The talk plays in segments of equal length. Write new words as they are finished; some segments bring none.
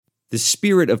The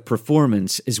spirit of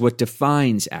performance is what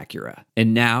defines Acura.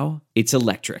 And now, it's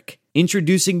electric.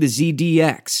 Introducing the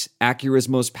ZDX, Acura's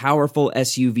most powerful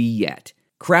SUV yet.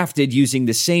 Crafted using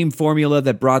the same formula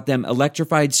that brought them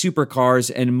electrified supercars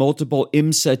and multiple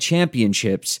IMSA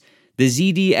championships, the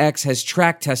ZDX has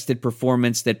track-tested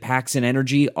performance that packs an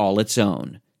energy all its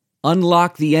own.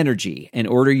 Unlock the energy and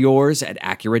order yours at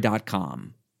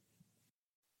Acura.com.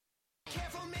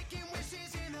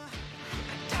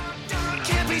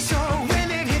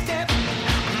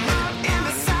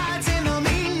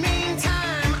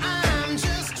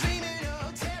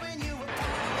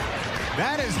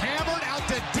 That is hammered out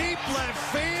to deep left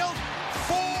field.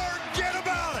 Forget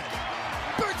about it.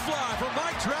 Big fly from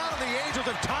Mike Trout, and the Angels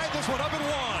have tied this one up at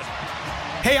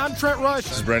 1. Hey, I'm Trent Rush.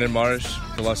 This is Brendan Marsh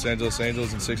for Los Angeles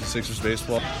Angels and 66ers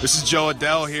baseball. This is Joe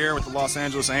Adell here with the Los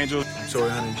Angeles Angels. I'm Torii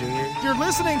Hunter Jr. You're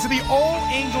listening to the All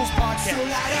Angels podcast. So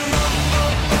light 'em up,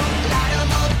 light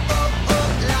 'em up,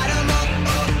 light 'em up,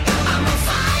 I'm on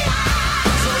fire.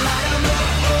 So light 'em up,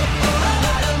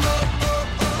 light 'em up.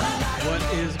 What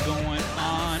is going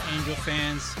on, Angel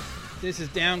fans? This is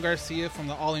Dan Garcia from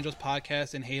the All Angels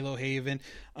podcast in Halo Haven.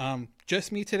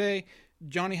 Just me today.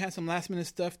 Johnny has some last minute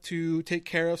stuff to take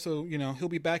care of, so he'll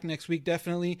be back next week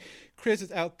definitely. Chris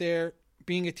is out there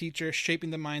being a teacher,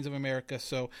 shaping the minds of America.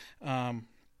 So, from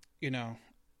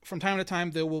time to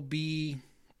time there will be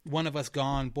one of us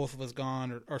gone, both of us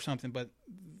gone, or something. But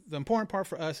the important part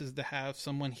for us is to have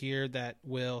someone here that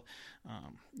will,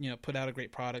 put out a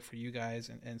great product for you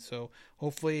guys. And so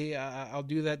hopefully I'll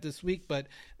do that this week. But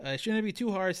it shouldn't be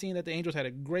too hard, seeing that the Angels had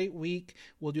a great week.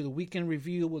 We'll do the weekend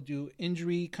review. We'll do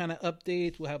injury kind of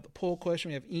updates. We'll have the poll question.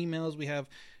 We have emails. We have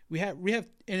an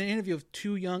interview of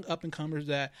two young up-and-comers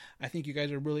that I think you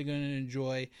guys are really going to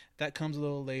enjoy. That comes a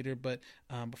little later. But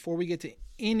before we get to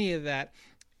any of that,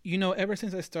 ever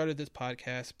since I started this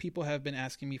podcast, people have been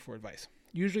asking me for advice.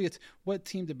 Usually it's what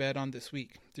team to bet on this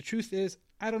week. The truth is,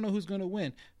 I don't know who's going to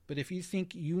win. But if you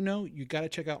think you got to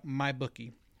check out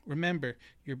MyBookie. Remember,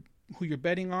 who you're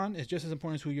betting on is just as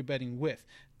important as who you're betting with.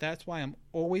 That's why I'm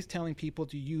always telling people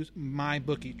to use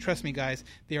MyBookie. Trust me, guys,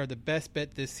 they are the best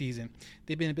bet this season.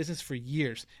 They've been in business for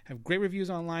years, have great reviews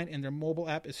online, and their mobile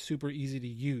app is super easy to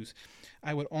use.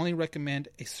 I would only recommend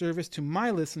a service to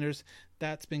my listeners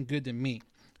that's been good to me.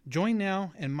 Join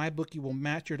now, and MyBookie will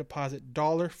match your deposit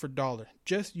dollar for dollar.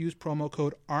 Just use promo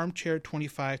code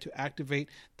armchair25 to activate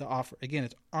the offer. Again,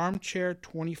 it's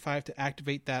armchair25 to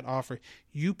activate that offer.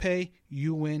 You pay,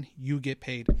 you win, you get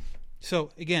paid. So,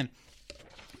 again,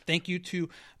 thank you to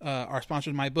our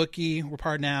sponsor, MyBookie. We're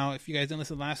part now. If you guys didn't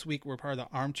listen last week, we're part of the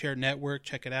Armchair Network.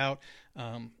 Check it out.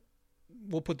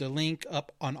 We'll put the link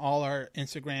up on all our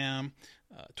Instagram,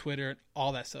 Twitter,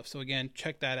 all that stuff. So again,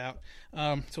 check that out.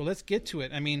 So let's get to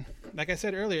it. I mean, like I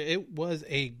said earlier, it was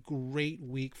a great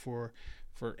week for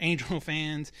Angel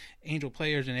fans, Angel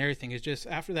players, and everything. It's just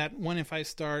after that 1-5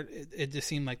 start, it just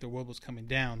seemed like the world was coming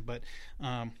down. But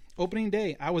opening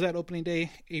day, I was at opening day,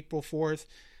 April 4th.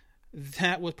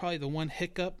 That was probably the one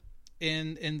hiccup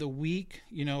in the week.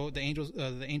 The Angels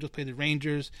played the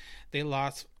Rangers. They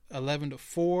lost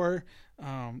 11-4.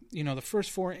 The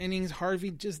first 4 innings, Harvey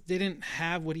just didn't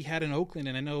have what he had in Oakland,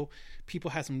 and I know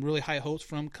people had some really high hopes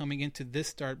from coming into this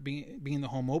start being the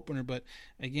home opener. But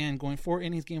again, going 4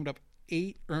 innings, gave up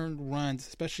 8 earned runs,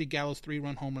 especially Gallo's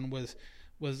 3-run home run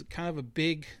was kind of a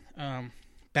big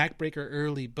backbreaker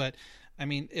early. But I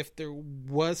mean, if there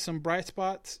was some bright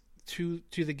spots to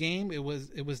the game, it was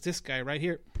this guy right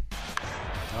here.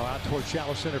 Out towards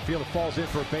shallow center field. It falls in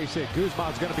for a base hit.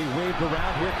 Guzman's going to be waved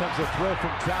around. Here comes a throw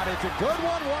from Trout. It's a good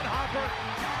one. One hopper.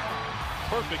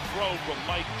 Perfect throw from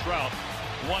Mike Trout.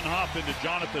 One hop into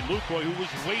Jonathan Lucroy, who was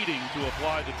waiting to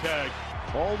apply the tag.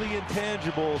 All the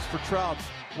intangibles for Trout.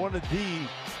 One of the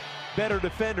better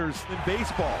defenders in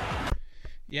baseball.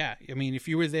 Yeah, I mean, if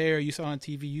you were there, you saw on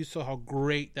TV, you saw how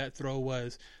great that throw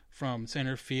was from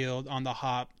center field on the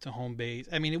hop to home base.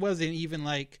 I mean, it wasn't even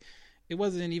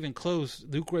close.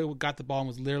 Lucroy got the ball and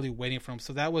was literally waiting for him.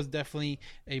 So that was definitely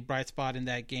a bright spot in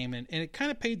that game. And it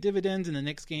kind of paid dividends in the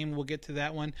next game. We'll get to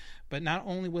that one. But not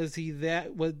only did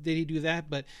he do that,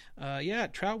 but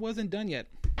Trout wasn't done yet.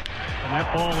 And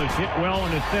that ball is hit well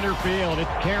into center field.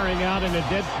 It's carrying out into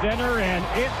dead center, and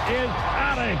it is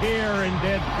out of here in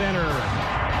dead center.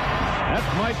 That's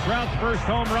Mike Trout's first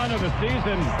home run of the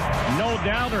season. No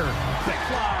doubter. Big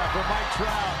fly for Mike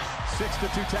Trout.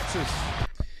 6-2 Texas.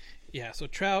 Yeah, so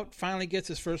Trout finally gets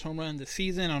his first home run of the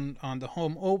season on the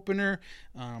home opener.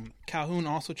 Calhoun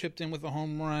also chipped in with a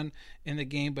home run in the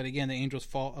game, but again, the Angels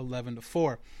fall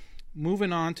 11-4.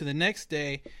 Moving on to the next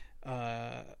day,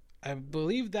 I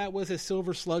believe that was a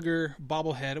Silver Slugger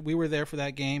bobblehead. We were there for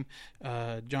that game,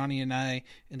 Johnny and I,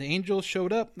 and the Angels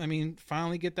showed up. I mean,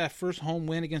 finally get that first home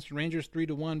win against the Rangers,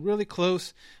 3-1, really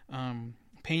close.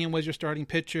 Pena was your starting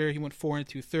pitcher. He went 4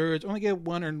 2/3, only gave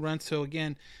 1 earned run. So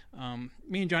again,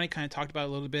 me and Johnny kind of talked about it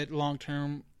a little bit long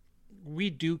term.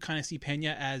 We do kind of see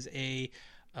Pena as a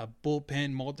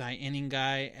bullpen multi-inning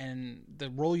guy, and the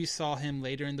role you saw him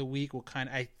later in the week will kind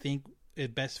of, I think,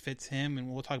 it best fits him,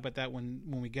 and we'll talk about that when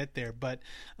we get there. But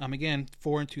again,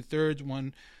 4 2/3,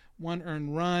 one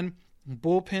earned run.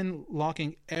 Bullpen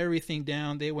locking everything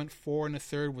down. They went 4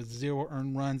 1/3 with 0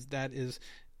 earned runs. That is,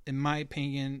 in my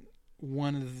opinion,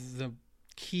 one of the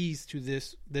keys to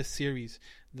this series.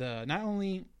 Not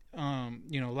only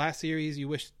last series you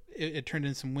wish it turned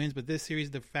in some wins, but this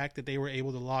series, the fact that they were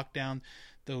able to lock down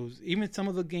those, even some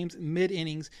of the games mid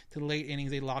innings to late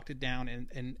innings, they locked it down,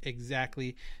 and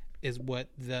exactly is what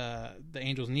the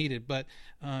Angels needed. But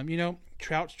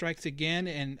Trout strikes again,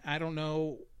 and I don't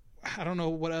know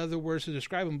what other words to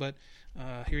describe him, but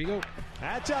here you go.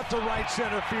 That's out to right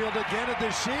center field again at the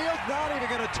Shield. Not even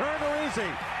going to turn, or is he?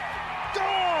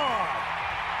 Gone!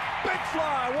 Big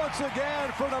fly once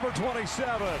again for number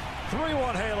 27.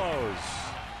 3-1 Halos.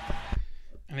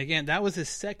 And again, that was his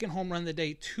second home run of the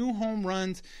day. 2 home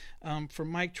runs for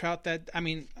Mike Trout. That I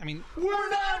mean, we're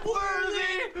not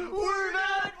worthy. We're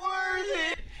not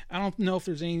worthy. I don't know if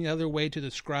there's any other way to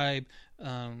describe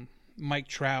Mike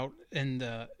Trout and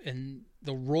the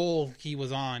role he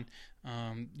was on.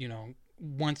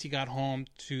 Once he got home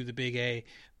to the Big A,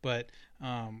 but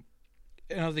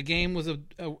the game was a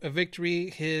victory.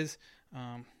 His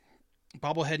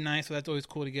bobblehead night, so that's always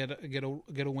cool to get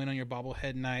a win on your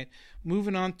bobblehead night.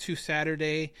 Moving on to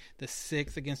Saturday, the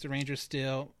 6th against the Rangers,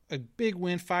 still a big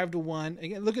win, 5-1.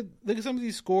 Again, look at some of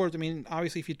these scores. I mean,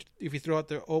 obviously if you throw out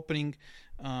the opening,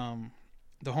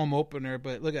 the home opener,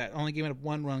 but look at only giving up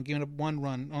 1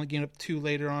 run, only giving up 2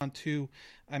 later on too.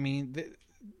 I mean,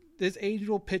 this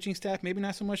Angel pitching staff, maybe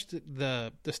not so much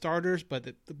the starters, but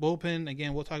the bullpen,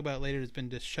 again, we'll talk about it later, has been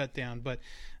just shut down. But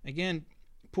again,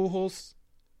 Pujols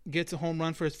gets a home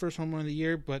run for his first home run of the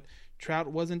year, but Trout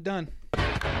wasn't done.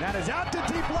 That is out to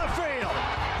deep left field.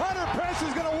 Hunter Press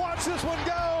is going to watch this one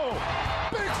go.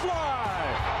 Big fly.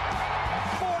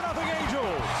 4-0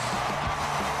 Angels.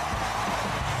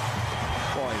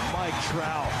 Boy, Mike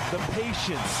Trout, the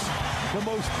patience, the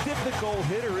most difficult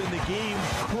hitter in the game,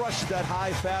 crushed that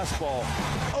high fastball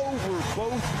over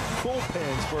both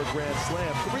bullpens for a grand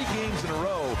slam. 3 games in a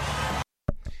row.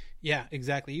 Yeah,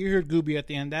 exactly. You heard Gooby at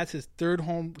the end. That's his third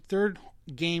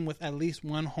game with at least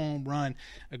 1 home run,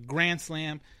 a grand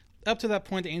slam. Up to that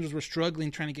point, the Angels were struggling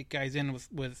trying to get guys in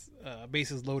with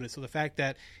bases loaded. So the fact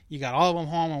that you got all of them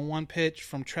home on 1 pitch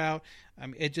from Trout,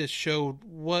 it just showed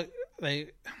why the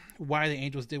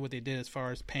Angels did what they did as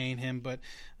far as paying him. But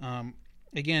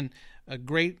again, a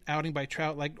great outing by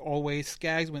Trout, like always.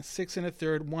 Skaggs went 6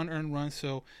 1/3, 1 earned run.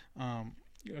 So a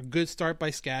good start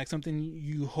by Skaggs, something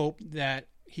you hope that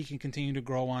he can continue to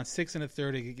grow on. 6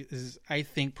 1/3 is, I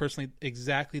think, personally,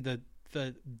 exactly the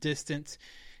distance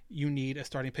you need a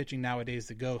starting pitching nowadays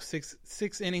to go. Six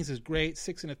innings is great.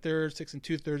 6 1/3, 6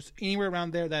 2/3, anywhere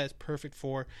around there, that is perfect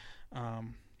for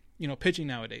pitching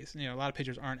nowadays. A lot of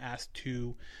pitchers aren't asked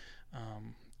to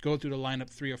go through the lineup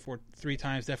 3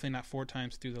 times, definitely not 4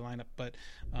 times through the lineup. But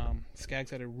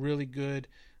Skaggs had a really good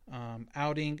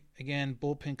outing. Again,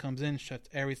 bullpen comes in, shuts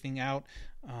everything out.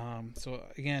 So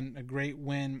again, a great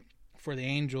win for the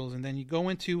Angels. And then you go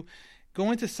into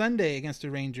Sunday against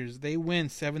the Rangers. They win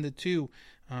 7-2.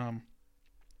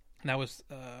 That was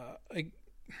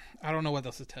I don't know what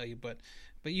else to tell you, but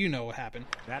you know what happened.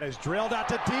 That is drilled out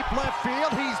to deep left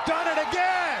field. He's done it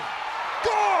again.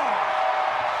 Gone!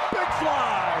 Big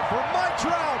fly for Mike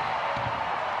Trout.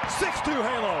 6-2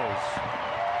 Halos.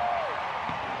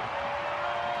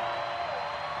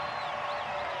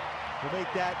 To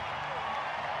make that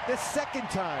the second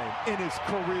time in his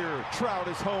career, Trout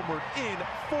has homered in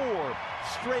 4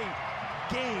 straight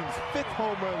games. 5th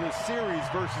home run of the series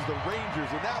versus the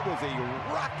Rangers, and that was a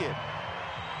rocket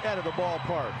out of the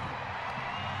ballpark.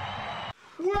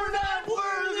 We're not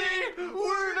worthy!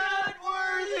 We're not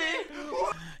worthy!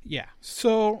 Yeah,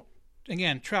 so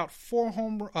again, Trout 5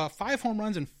 home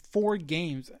runs in 4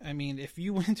 games. I mean, if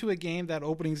you went to a game, that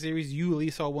opening series, you at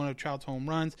least saw one of Trout's home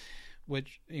runs,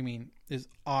 which, I mean, is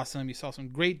awesome. You saw some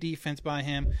great defense by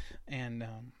him, and,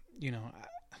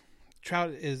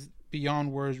 Trout is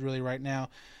beyond words really right now.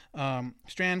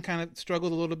 Strand kind of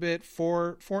struggled a little bit,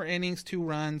 4 innings, 2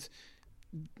 runs,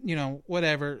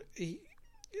 whatever.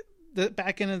 the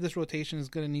back end of this rotation is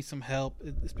going to need some help,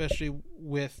 especially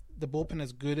with the bullpen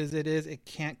as good as it is. It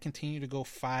can't continue to go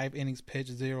 5 innings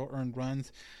pitched, 0 earned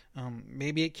runs.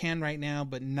 Maybe it can right now,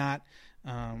 but not,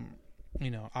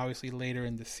 obviously later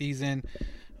in the season.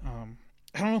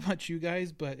 I don't know about you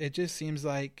guys, but it just seems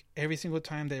like every single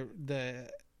time the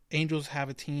Angels have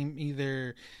a team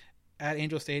either at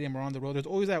Angel Stadium or on the road, there's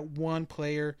always that one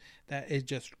player that it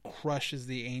just crushes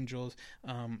the Angels.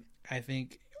 I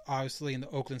think obviously in the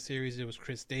Oakland series it was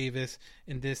Chris Davis.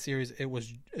 In this series it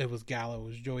was Gallo. It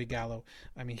was Joey Gallo.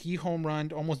 I mean, he home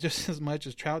runned almost just as much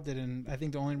as Trout did, and I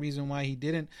think the only reason why he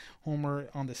didn't homer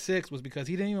on the 6th was because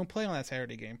he didn't even play on that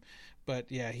Saturday game.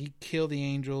 But yeah, he killed the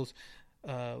Angels.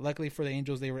 Luckily for the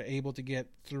Angels, they were able to get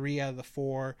 3 out of the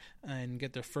 4 and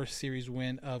get their first series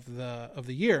win of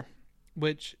the year.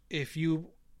 Which, if you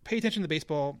pay attention to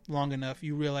baseball long enough,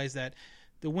 you realize that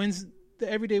the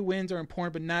everyday wins are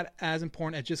important, but not as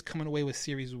important as just coming away with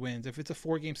series wins. If it's a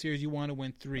 4-game series, you want to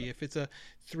win 3. If it's a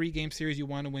 3-game series, you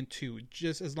want to win 2.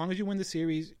 Just as long as you win the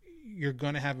series, you're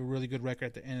going to have a really good record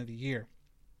at the end of the year.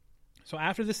 So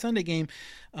after the Sunday game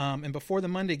and before the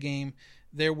Monday game,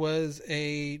 there was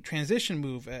a transition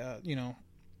move.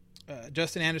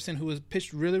 Justin Anderson, who was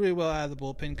pitched really, really well out of the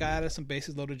bullpen, got out of some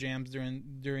bases loaded jams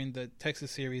during the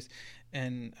Texas series,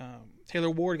 and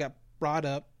Taylor Ward got brought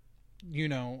up.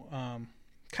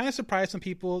 Kind of surprised some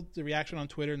people. The reaction on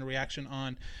Twitter and the reaction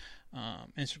on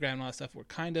Instagram and all that stuff were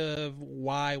kind of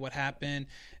what happened.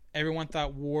 Everyone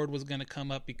thought Ward was going to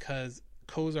come up because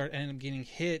Cozart ended up getting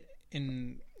hit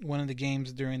in one of the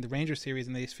games during the Ranger series,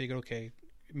 and they just figured, okay,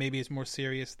 maybe it's more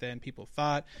serious than people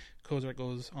thought. Cozart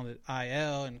goes on the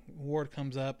IL, and Ward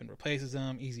comes up and replaces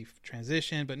him. Easy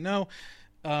transition, but no.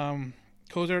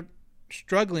 Cozart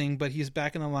struggling, but he's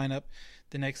back in the lineup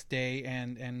the next day,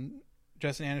 and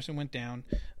Justin Anderson went down.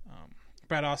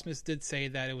 Brad Ausmus did say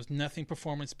that it was nothing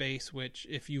performance-based, which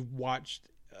if you watched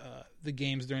the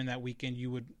games during that weekend,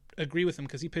 you would agree with him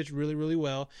because he pitched really, really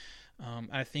well.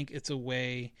 I think it's a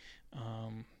way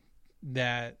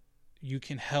that you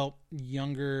can help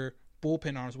younger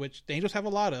bullpen arms, which the Angels have a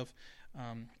lot of,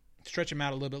 stretch them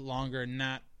out a little bit longer,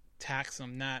 not tax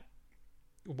them, not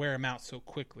wear them out so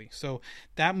quickly. So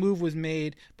that move was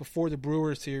made before the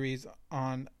Brewers series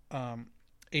on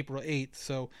April 8th.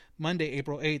 So Monday,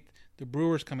 April 8th, the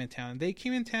Brewers come in town. They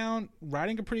came in town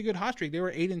riding a pretty good hot streak. They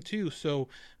were 8-2, so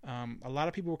a lot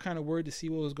of people were kind of worried to see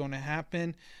what was going to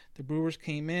happen. The Brewers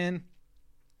came in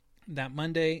that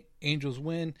Monday. Angels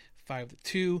win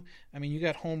 5-2. I mean, you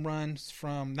got home runs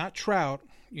from not Trout.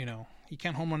 He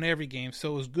can't home run every game,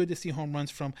 so it was good to see home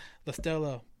runs from La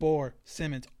Stella, Bohr,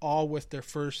 Simmons, all with their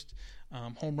first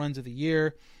home runs of the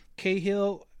year.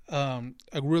 Cahill, a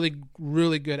really,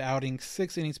 really good outing.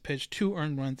 6 innings pitched, 2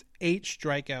 earned runs, 8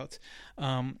 strikeouts.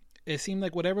 It seemed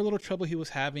like whatever little trouble he was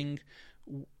having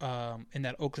in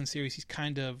that Oakland series, he's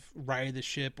kind of righted the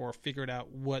ship or figured out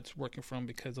what's working for him,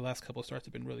 because the last couple of starts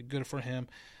have been really good for him.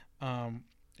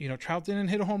 Trout didn't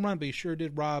hit a home run, but he sure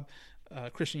did rob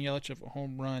Christian Yelich of a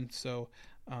home run. So,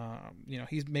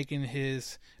 he's making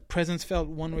his presence felt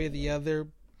one way or the other.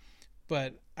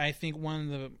 But I think one of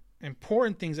the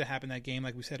important things that happened that game,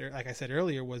 like I said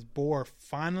earlier, was Bohr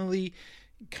finally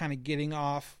kind of getting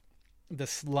off the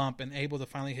slump and able to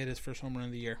finally hit his first home run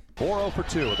of the year. 4-0 for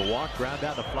 2 with a walk, ground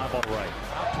down to fly ball right.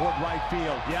 Out toward right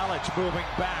field. Yelich moving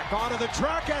back onto the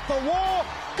track at the wall.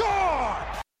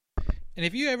 Gone! And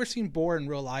if you ever seen Bohr in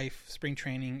real life, spring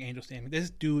training, Angel Stadium, this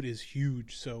dude is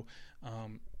huge. So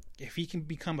if he can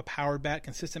become a power bat,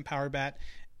 consistent power bat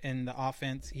in the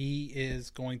offense, he is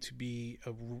going to be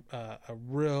a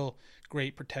real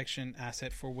great protection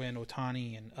asset for when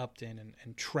Ohtani and Upton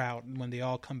and Trout, when they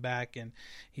all come back, and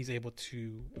he's able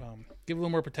to give a little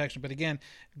more protection. But again,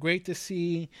 great to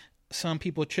see some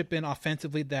people chip in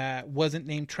offensively that wasn't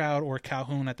named Trout or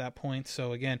Calhoun at that point.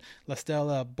 So again, La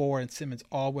Stella, Bohr, and Simmons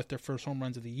all with their first home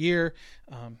runs of the year.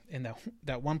 And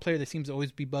that one player that seems to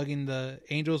always be bugging the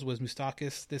Angels was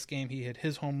Moustakas. This game he hit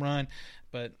his home run,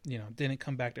 but didn't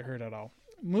come back to hurt at all.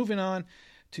 Moving on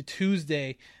to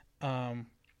Tuesday,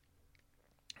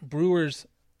 Brewers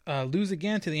lose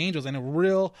again to the Angels in a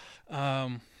real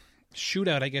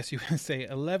shootout, I guess you would say.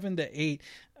 11-8.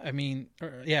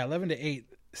 11-8.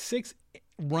 6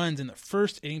 runs in the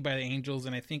first inning by the Angels,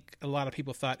 and I think a lot of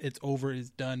people thought it's over, it's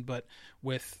done. But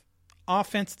with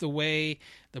offense the way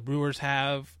the Brewers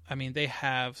have, they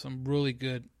have some really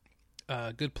good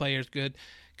players, good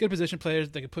position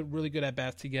players that can put really good at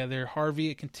bats together.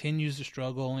 Harvey, it continues to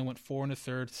struggle, only went 4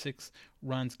 1/3, 6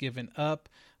 runs given up.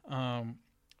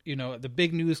 the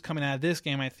big news coming out of this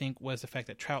game, I think, was the fact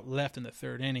that Trout left in the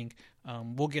third inning.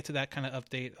 We'll get to that kind of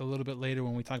update a little bit later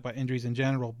when we talk about injuries in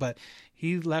general. But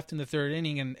he left in the third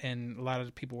inning, and a lot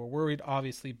of people were worried,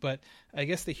 obviously. But I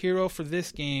guess the hero for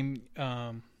this game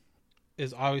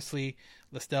is obviously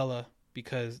LaStella,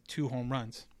 because 2 home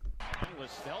runs.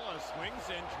 LaStella swings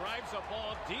and drives a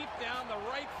ball deep down the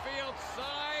right field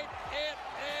side. It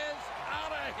is out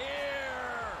of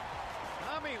here.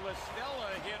 Tommy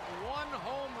LaStella hit 1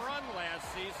 home run last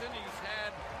season. He's had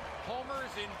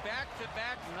homers in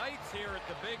back-to-back nights here at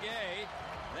the Big A.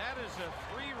 That is a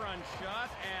 3-run shot,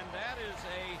 and that is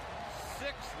a 6-0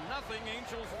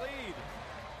 Angels lead.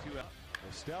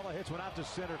 LaStella hits one out to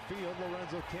center field.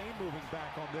 Lorenzo Cain moving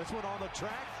back on this one, on the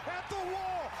track, at the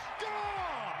wall,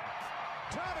 gone!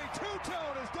 Tommy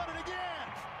Two-Tone has done it again!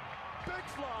 Big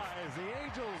fly as the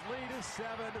Angels lead is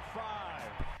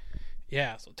 7-5.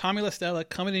 Yeah, so Tommy LaStella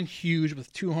coming in huge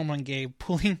with 2 home run game,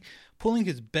 pulling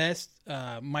his best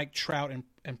Mike Trout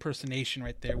impersonation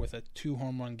right there with a 2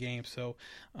 home run game. So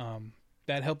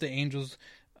that helped the Angels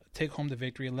take home the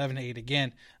victory, 11-8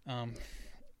 again.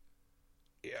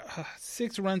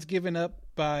 6 runs given up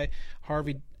by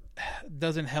Harvey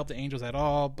doesn't help the Angels at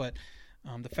all, but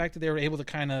the fact that they were able to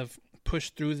kind of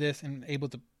push through this and able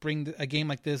to bring a game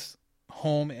like this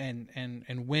home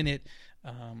and win it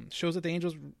shows that the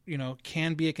Angels,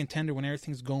 can be a contender when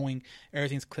everything's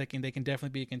clicking. They can definitely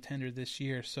be a contender this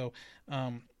year. So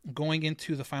going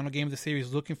into the final game of the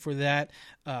series, looking for that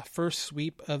first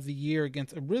sweep of the year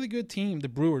against a really good team, the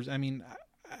Brewers. I mean,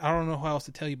 I don't know how else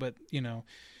to tell you, but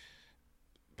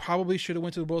probably should have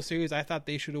went to the World Series. I thought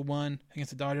they should have won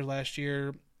against the Dodgers last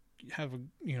year. Have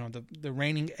the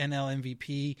reigning NL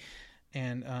MVP,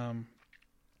 and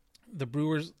the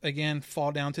Brewers again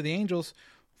fall down to the Angels,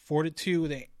 4-2.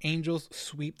 The Angels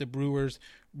sweep the Brewers.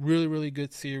 Really, really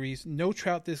good series. No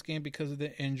Trout this game because of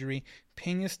the injury.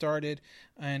 Pena started,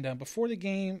 and before the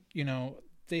game,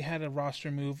 they had a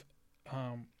roster move.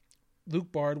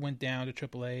 Luke Bard went down to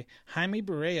AAA. Jaime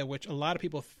Barria, which a lot of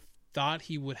people thought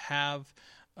he would have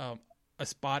a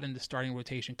spot in the starting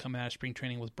rotation coming out of spring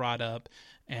training, was brought up,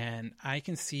 and I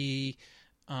can see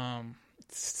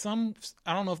some,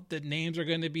 I don't know if the names are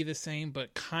going to be the same,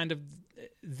 but kind of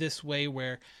this way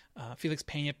where Felix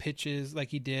Pena pitches like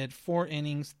he did, 4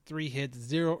 innings, 3 hits,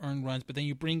 0 earned runs, but then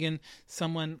you bring in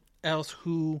someone else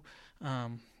who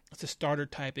it's a starter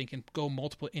type and can go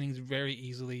multiple innings very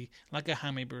easily, like a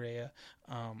Jaime Barria.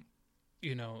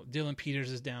 Dylan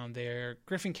Peters is down there.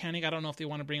 Griffin Canning, I don't know if they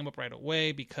want to bring him up right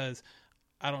away, because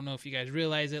I don't know if you guys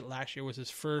realize it, last year was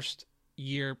his first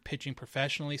year pitching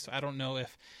professionally, so I don't know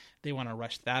if they want to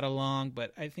rush that along.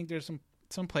 But I think there's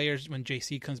some players, when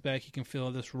JC comes back, he can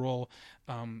fill this role,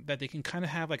 that they can kind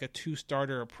of have like a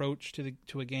 2-starter approach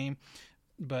to a game.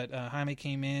 But Jaime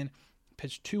came in,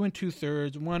 pitched 2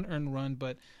 2/3, 1 earned run,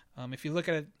 but if you look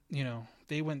at it,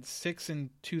 they went 6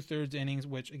 2/3 innings,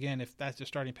 which, again, if that's your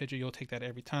starting pitcher, you'll take that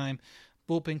every time.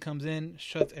 Bullpen comes in,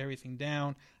 shuts everything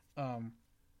down.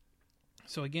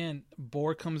 So again,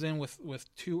 Bohr comes in with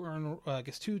 2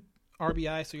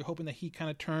 RBI, so you're hoping that he kind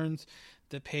of turns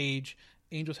the page.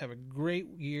 Angels have a great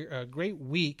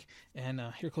week, and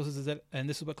here closes it, and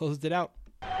this is what closes it out.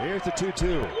 Here's the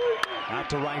 2-2. Out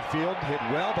to right field, hit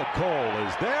well, but Cole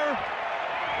is there.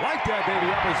 Light that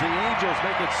baby up as the Angels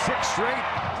make it 6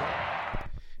 straight.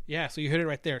 Yeah, so you heard it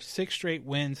right there. 6 straight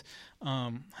wins.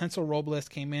 Hansel Robles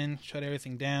came in, shut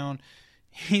everything down.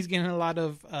 He's getting a lot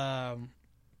of,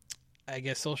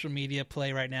 social media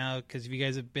play right now, because if you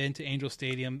guys have been to Angel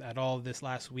Stadium at all this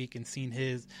last week and seen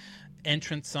his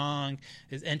entrance song,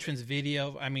 his entrance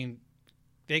video, I mean,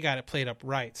 they got it played up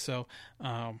right. So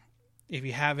if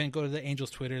you haven't, go to the Angels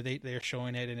Twitter. They're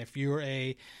showing it. And if you're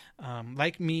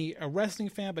like me, a wrestling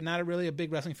fan, but not really a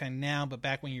big wrestling fan now, but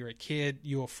back when you were a kid,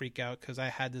 you will freak out, because I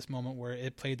had this moment where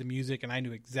it played the music and I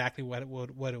knew exactly what it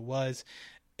was.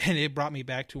 And it brought me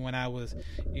back to when I was,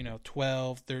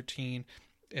 12, 13,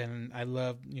 and I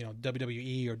loved,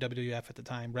 WWE or WWF at the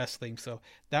time, wrestling. So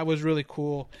that was really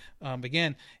cool.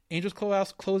 Again, Angels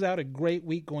close out a great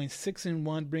week, going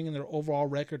 6-1, bringing their overall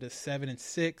record to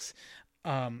 7-6.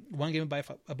 1 game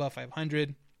above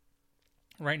 500.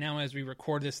 Right now, as we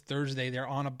record this Thursday, they're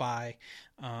on a bye,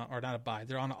 or not a bye.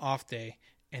 They're on an off day,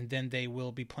 and then they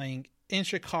will be playing in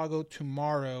Chicago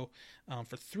tomorrow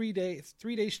for 3 days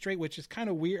straight, which is kind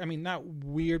of weird. I mean, not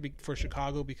weird for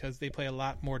Chicago, because they play a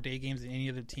lot more day games than any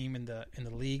other team in the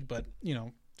league. But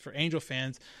for Angel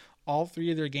fans, all 3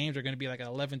 of their games are going to be like at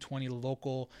 11:20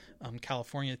 local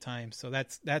California time. So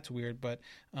that's weird, but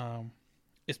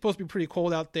it's supposed to be pretty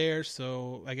cold out there,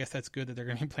 so I guess that's good that they're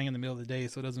going to be playing in the middle of the day,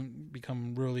 so it doesn't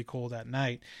become really cold at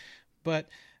night. But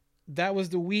that was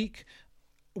the week.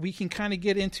 We can kind of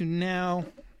get into now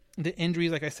the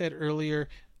injuries. Like I said earlier,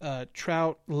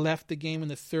 Trout left the game in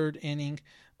the third inning.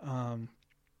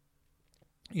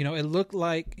 It looked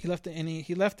like he left the inning.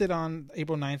 He left it on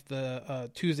April 9th,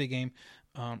 the Tuesday game.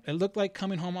 It looked like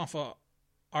coming home off a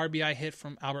RBI hit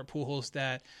from Albert Pujols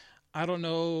that I don't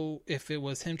know if it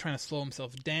was him trying to slow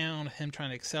himself down, him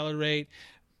trying to accelerate,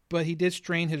 but he did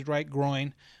strain his right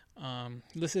groin.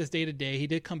 This is day to day. He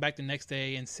did come back the next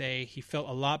day and say he felt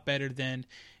a lot better than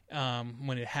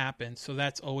when it happened. So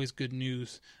that's always good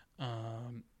news.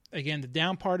 Again, the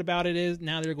down part about it is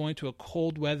now they're going to a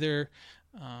cold weather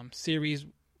series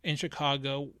in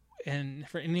Chicago. And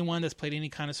for anyone that's played any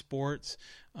kind of sports,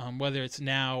 whether it's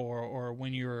now or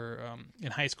when you're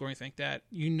in high school or anything like that,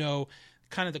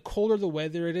 kind of the colder the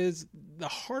weather it is, the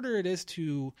harder it is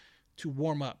to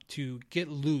warm up, to get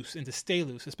loose and to stay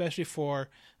loose, especially for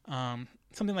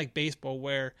something like baseball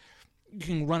where you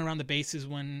can run around the bases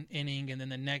one inning and then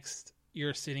the next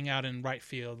you're sitting out in right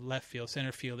field, left field,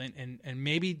 center field, and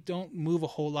maybe don't move a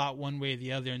whole lot one way or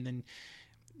the other. And then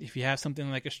if you have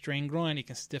something like a strained groin, it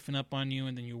can stiffen up on you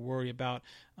and then you worry about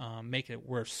making it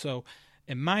worse. So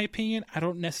in my opinion, I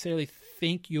don't necessarily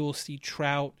think you'll see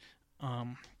Trout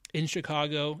in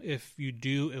Chicago. If you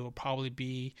do, it will probably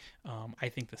be, I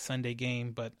think, the Sunday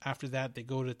game. But after that, they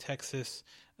go to Texas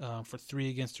for 3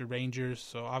 against the Rangers.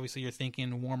 So obviously you're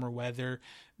thinking warmer weather.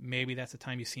 Maybe that's the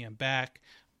time you see him back.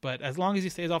 But as long as he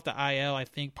stays off the IL, I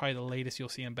think probably the latest you'll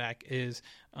see him back is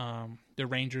the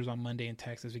Rangers on Monday in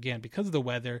Texas. Again, because of the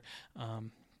weather,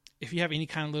 if you have any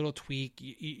kind of little tweak,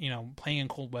 playing in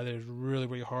cold weather is really,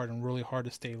 really hard and really hard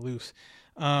to stay loose.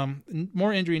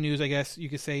 More injury news, I guess you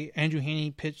could say. Andrew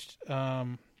Heaney pitched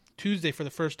Tuesday for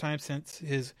the first time since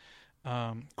his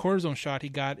cortisone shot he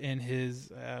got in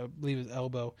his, I believe, his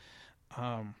elbow.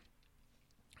 They're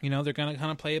going to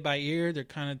kind of play it by ear. They're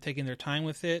kind of taking their time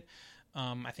with it.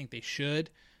 I think they should.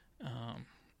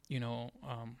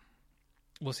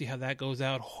 We'll see how that goes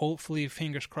out. Hopefully,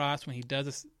 fingers crossed, when he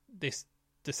does, they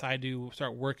decide to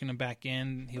start working him back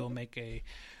in, he'll make a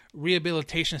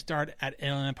rehabilitation start at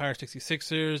Inland Empire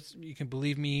 66ers. You can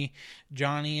believe me,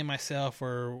 Johnny and myself,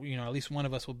 or at least one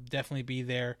of us will definitely be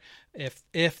there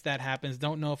if that happens.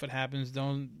 Don't know if it happens.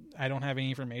 I don't have any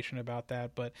information about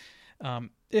that, but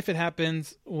if it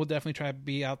happens, we'll definitely try to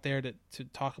be out there to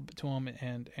talk to him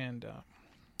and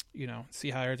see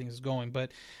how everything is going.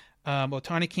 But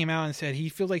Ohtani came out and said he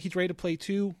feels like he's ready to play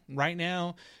too right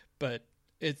now, but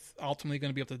it's ultimately going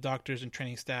to be up to the doctors and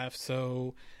training staff.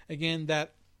 So again,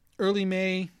 that early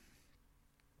May,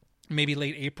 maybe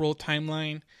late April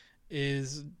timeline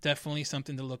is definitely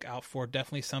something to look out for.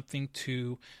 Definitely something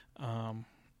to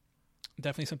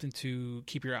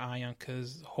keep your eye on,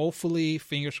 because hopefully,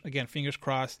 fingers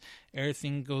crossed,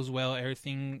 everything goes well,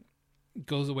 everything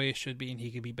goes the way it should be, and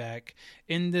he could be back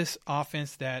in this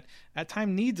offense that at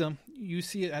times needs him. You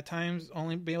see it at times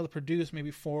only be able to produce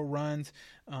maybe 4 runs,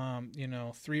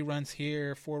 3 runs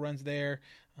here, 4 runs there.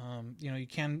 You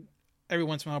can every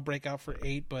once in a while break out for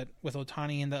 8, but with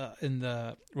Ohtani in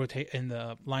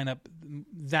the lineup,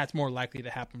 that's more likely to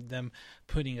happen. Them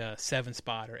putting a 7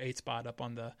 spot or 8 spot up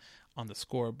on the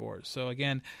scoreboard. So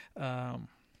again,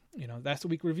 that's the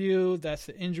week review. That's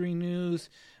the injury news.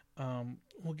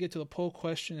 We'll get to the poll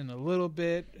question in a little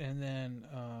bit, and then,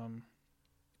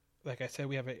 like I said,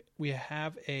 we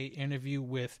have a interview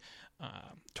with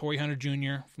Torii Hunter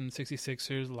Jr. from the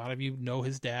 66ers. A lot of you know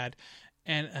his dad,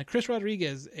 and Chris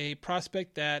Rodriguez, a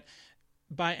prospect that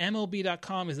by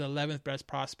MLB.com is the 11th best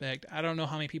prospect. I don't know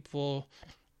how many people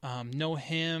know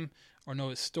him or know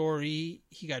his story.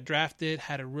 He got drafted,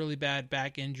 had a really bad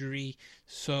back injury,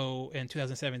 so in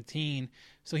 2017.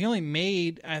 So he only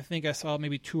made, I think I saw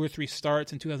maybe 2 or 3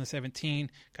 starts in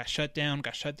 2017. Got shut down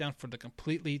for the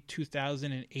completely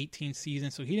 2018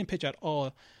 season. So he didn't pitch at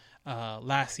all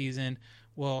last season.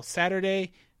 Well,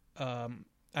 Saturday,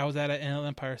 I was at Inland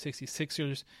Empire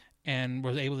 66ers and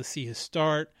was able to see his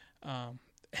start.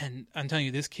 And I'm telling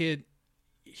you, this kid,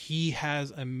 he has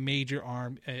a major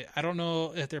arm. I don't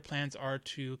know if their plans are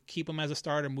to keep him as a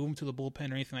starter, move him to the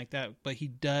bullpen or anything like that, but he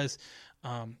does.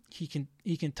 He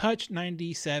can touch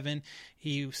 97.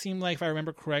 He seemed like, if I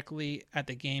remember correctly, at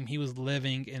the game, he was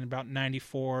living in about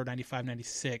 94, 95,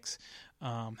 96,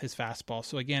 his fastball.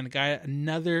 So again,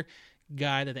 another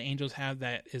guy that the Angels have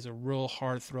that is a real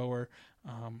hard thrower.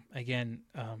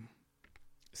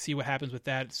 See what happens with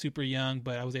that. Super young,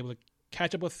 but I was able to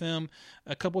catch up with him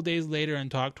a couple days later and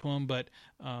talk to him. But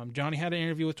Johnny had an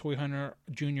interview with Torii Hunter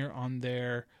Jr. on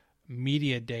their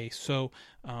media day. So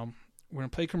we're going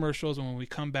to play commercials, and when we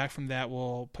come back from that,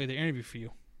 we'll play the interview for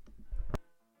you.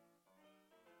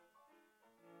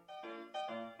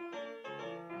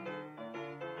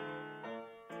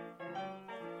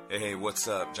 What's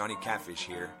up? Johnny Catfish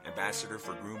here, ambassador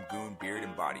for Groom Goon Beard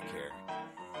and Body Care.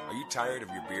 Are you tired of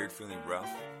your beard feeling rough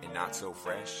and not so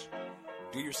fresh?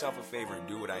 Do yourself a favor and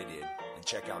do what I did and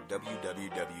check out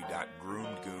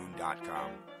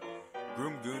www.groomgoon.com.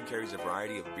 Groom Goon carries a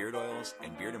variety of beard oils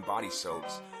and beard and body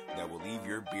soaps that will leave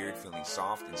your beard feeling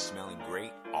soft and smelling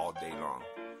great all day long.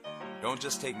 Don't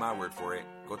just take my word for it.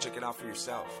 Go check it out for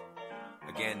yourself.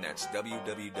 Again, that's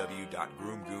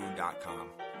www.groomgoon.com.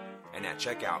 And at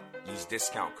checkout, use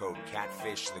discount code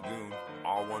CATFISHTHEGOON,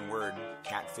 all one word,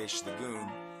 CATFISHTHEGOON,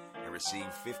 and receive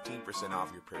 15%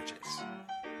 off your purchase.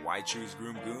 Why choose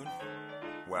Groom Goon?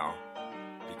 Well,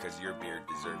 because your beard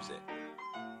deserves it.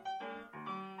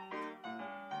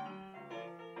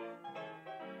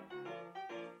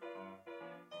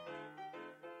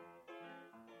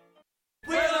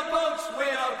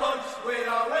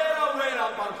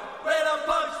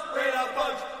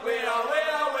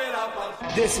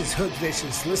 This is Hook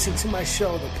Vicious. Listen to my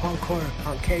show, The Punk Corner,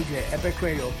 on KJ Epic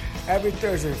Radio, every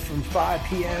Thursday from 5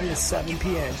 p.m. to 7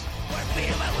 p.m.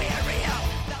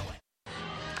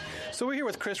 So we're here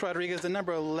with Chris Rodriguez, the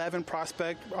number 11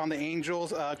 prospect on the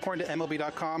Angels, according to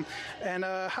MLB.com. And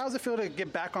how does it feel to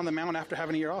get back on the mound after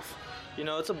having a year off? You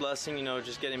know, it's a blessing,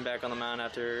 just getting back on the mound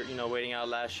after, waiting out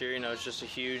last year. It's just a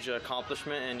huge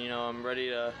accomplishment, and, I'm ready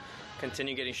to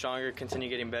continue getting stronger, continue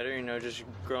getting better, just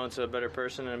grow into a better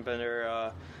person and a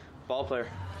better ball player.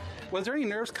 Was there any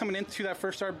nerves coming into that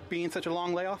first start being such a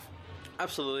long layoff?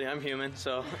 Absolutely. I'm human,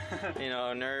 so,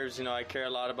 nerves, I care a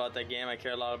lot about that game. I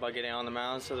care a lot about getting on the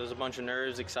mound, so there's a bunch of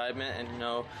nerves, excitement, and,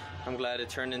 I'm glad it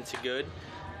turned into good,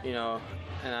 and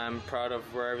I'm proud of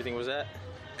where everything was at.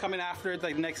 Coming after it,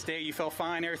 the next day, you felt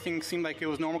fine, everything seemed like it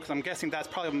was normal, because I'm guessing that's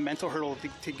probably a mental hurdle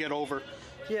to get over.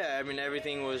 Yeah,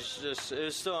 everything was just, it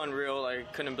was still unreal. I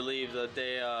couldn't believe the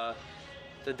day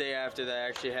after that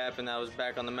actually happened, that I was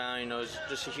back on the mound. It was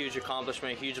just a huge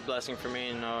accomplishment, a huge blessing for me,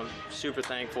 and I'm super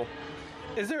thankful.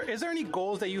 Is there any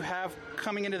goals that you have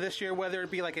coming into this year, whether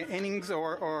it be like an innings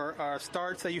or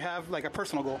starts that you have, like a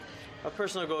personal goal? A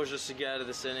personal goal is just to get out of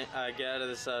this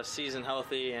season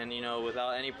healthy and,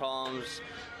 without any problems,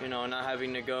 not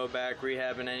having to go back,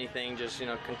 rehab and anything, just,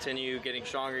 continue getting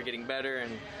stronger, getting better,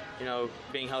 and,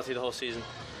 being healthy the whole season.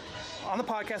 On the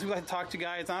podcast, we like to talk to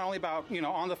guys not only about,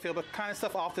 on the field, but kind of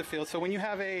stuff off the field. So when you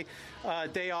have a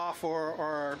day off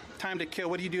or time to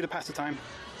kill, what do you do to pass the time?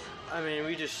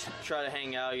 We just try to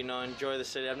hang out, enjoy the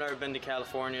city. I've never been to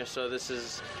California, so an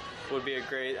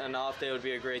off day would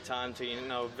be a great time to,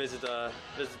 visit the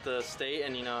state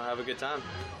and, have a good time.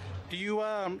 Do you,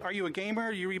 are you a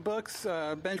gamer? Do you read books,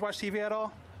 binge watch TV at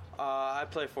all? I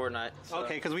play Fortnite. So.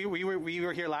 Okay, because we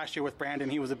were here last year with Brandon.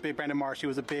 He was a big Brandon Marsh. He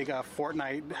was a big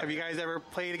Fortnite. Have you guys ever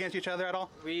played against each other at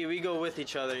all? We go with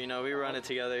each other. We run it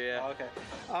together. Yeah. Okay.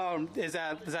 Is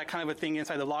that kind of a thing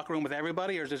inside the locker room with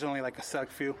everybody, or is there only like a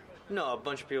select few? No, a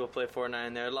bunch of people play Fortnite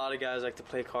in there. A lot of guys like to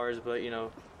play cards, but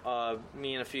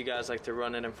me and a few guys like to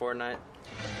run it in Fortnite.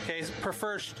 Okay.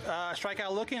 Prefer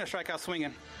strikeout looking or strikeout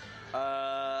swinging?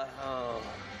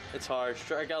 It's hard.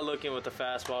 Strikeout looking with the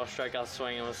fastball, strikeout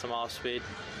swinging with some off speed.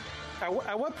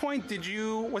 At what point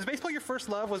was baseball your first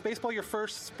love? Was baseball your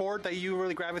first sport that you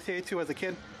really gravitated to as a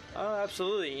kid?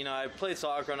 Absolutely. I played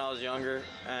soccer when I was younger,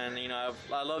 and I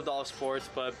loved all sports,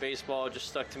 but baseball just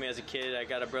stuck to me as a kid. I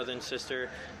got a brother and sister,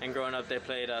 and growing up they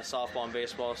played softball and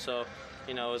baseball, so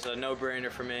it was a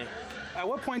no-brainer for me. At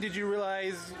what point did you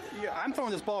realize I'm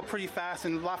throwing this ball pretty fast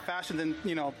and a lot faster than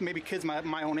maybe kids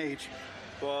my own age?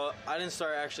 Well, I didn't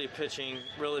start actually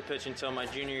really pitching until my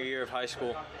junior year of high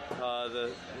school.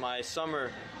 My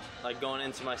summer, going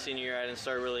into my senior year, I didn't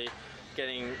start really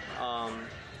getting.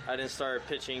 I didn't start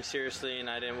pitching seriously,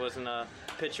 and wasn't a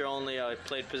pitcher only. I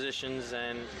played positions,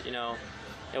 and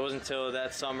it wasn't until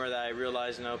that summer that I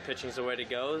realized pitching's the way to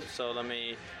go. So let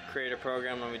me create a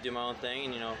program, let me do my own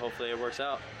thing, and hopefully it works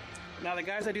out. Now, the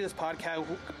guys that do this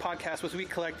podcast, we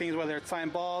collect things, whether it's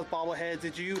signed balls,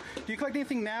 bobbleheads. Do you collect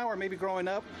anything now, or maybe growing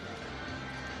up?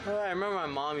 I remember my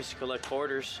mom used to collect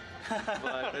quarters,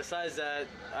 but besides that,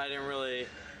 I never really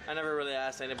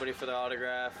asked anybody for their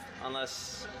autograph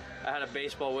unless I had a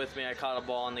baseball with me. I caught a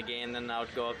ball in the game, then I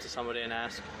would go up to somebody and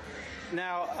ask.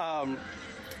 Now,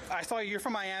 I saw you're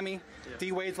from Miami. Yeah.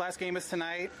 D. Wade's last game is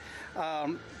tonight.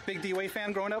 Big D. Wade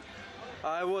fan growing up?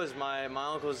 I was. My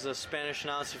uncle's a Spanish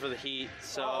announcer for the Heat,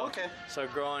 so so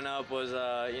growing up was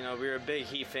we were big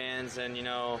Heat fans, and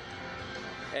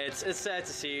it's sad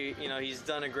to see he's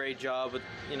done a great job with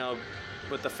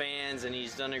the fans, and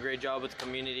he's done a great job with the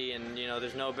community, and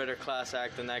there's no better class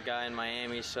act than that guy in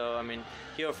Miami. So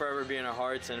he'll forever be in our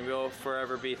hearts, and we'll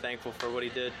forever be thankful for what he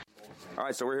did. All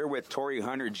right, so we're here with Torii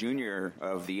Hunter Jr.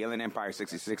 of the Alien Empire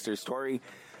 66ers. Torii,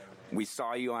 we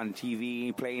saw you on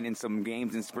TV playing in some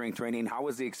games in spring training. How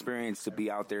was the experience to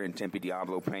be out there in Tempe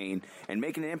Diablo playing and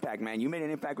making an impact, man? You made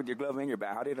an impact with your glove and your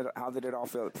bat. How did it all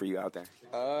feel for you out there?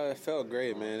 It felt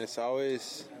great, man. It's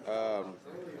always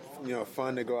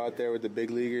fun to go out there with the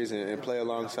big leaguers and play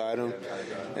alongside them,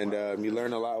 and you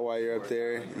learn a lot while you're up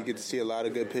there. You get to see a lot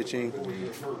of good pitching.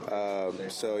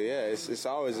 It's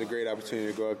always a great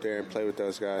opportunity to go up there and play with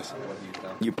those guys.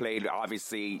 You played,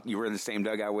 obviously, you were in the same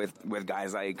dugout with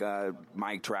guys like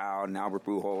Mike Trout and Albert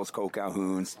Pujols, Cole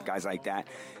Calhoun, guys like that,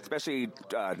 especially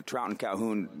Trout and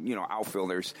Calhoun,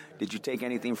 outfielders. Did you take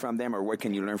anything from them, or what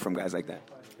can you learn from guys like that?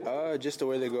 Just the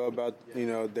way they go about,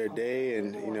 their day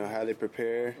and, how they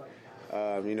prepare.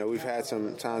 We've had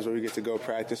some times where we get to go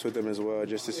practice with them as well,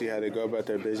 just to see how they go about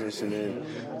their business, and then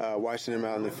watching them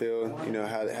out in the field,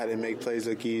 how they make plays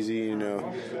look easy,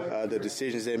 the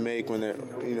decisions they make when they're,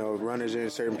 runners are in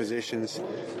certain positions.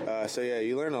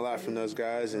 You learn a lot from those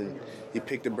guys, and you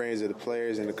pick the brains of the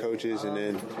players and the coaches, and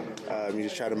then you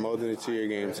just try to mold it into your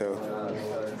game.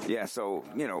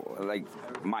 Like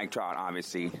Mike Trout,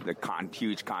 obviously, the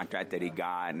huge contract that he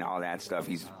got and all that stuff,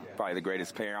 he's probably the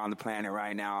greatest player on the planet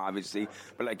right now, obviously.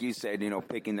 But like you said,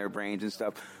 picking their brains and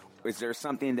stuff. Is there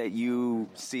something that you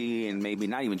see, and maybe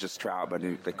not even just Trout, but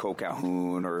the Cole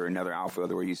Calhoun or another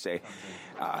outfielder, where you say,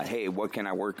 hey, what can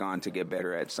I work on to get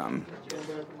better at something?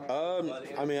 I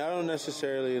don't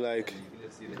necessarily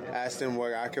ask them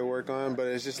what I could work on, but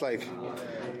it's just what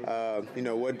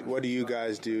do you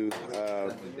guys do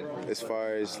as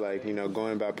far as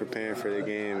going about preparing for the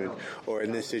game, or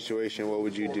in this situation, what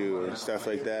would you do, and stuff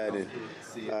like that, and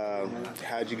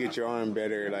how'd you get your arm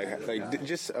better,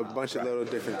 just a bunch of little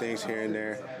different things here and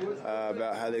there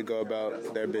about how they go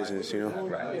about their business,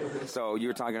 Right. So you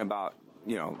were talking about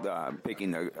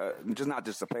picking just not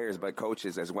just the players, but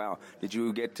coaches as well. Did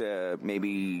you get to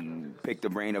maybe pick the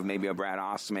brain of maybe a Brad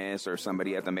Osmus or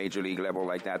somebody at the major league level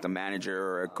like that, the manager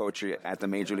or a coach at the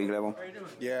major league level?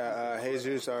 Yeah,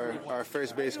 Jesus, our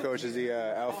first base coach, is the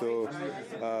outfield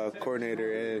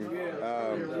coordinator, and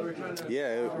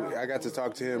I got to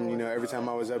talk to him. Every time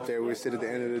I was up there, we would sit at the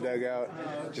end of the dugout,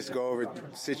 just go over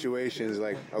situations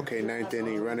like, okay, ninth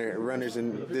inning, runners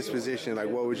in this position,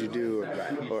 what would you do,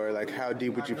 or how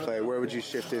deep would you play? Where would you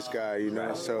shift this guy?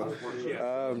 So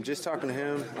just talking to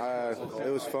him,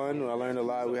 it was fun. I learned a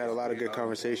lot. We had a lot of good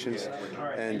conversations,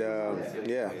 and you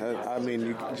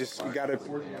got to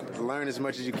learn as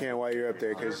much as you can while you're up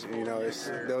there, because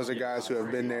those are guys who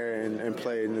have been there and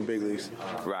played in the big leagues.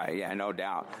 Right. Yeah, no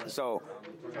doubt. So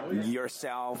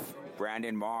yourself,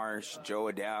 Brandon Marsh, Joe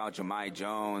Adele, Jahmai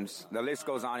Jones, the list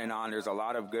goes on and on. There's a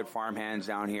lot of good farmhands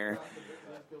down here.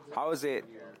 How is it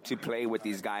to play with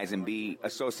these guys and be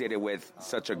associated with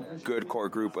such a good core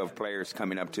group of players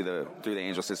coming up through the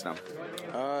Angel system?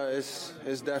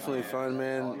 It's definitely fun,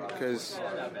 man, because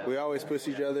we always push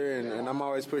each other, and I'm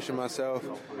always pushing myself.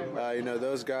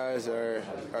 Those guys are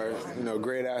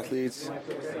great athletes,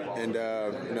 and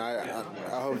I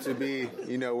hope to be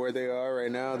where they are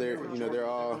right now. They're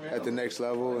all at the next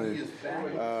level, and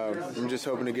I'm just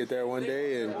hoping to get there one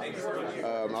day. And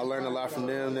I learn a lot from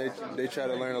them. They try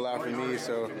to learn a lot from me,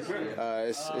 so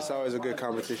it's always a good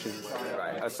competition.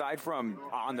 Right. Aside from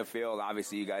on the field,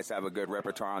 obviously you guys have a good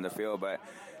repertoire on the field, but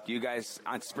do you guys,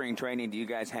 on spring training, do you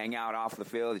guys hang out off the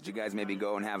field? Did you guys maybe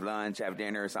go and have lunch, have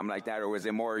dinner, or something like that? Or was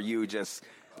it more you just,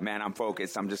 man, I'm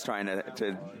focused, I'm just trying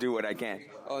to do what I can?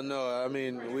 Oh, no,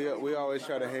 we always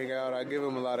try to hang out. I give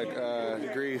them a lot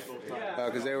of grief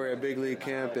because they were at big league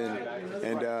camp,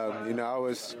 and I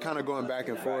was kind of going back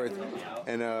and forth,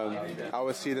 and I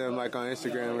would see them on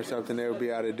Instagram or something. They would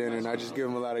be out at dinner, and I just give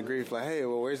them a lot of grief, hey,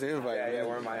 well, where's the invite? Yeah,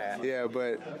 where am I at? Yeah,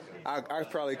 but I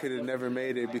probably could have never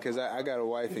made it because I got a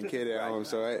wife and kid at home,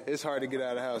 so it's hard to get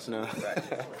out of the house now. Right.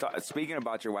 So, speaking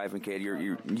about your wife and kid,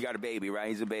 you got a baby, right?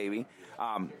 He's a baby.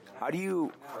 How do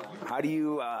you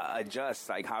adjust?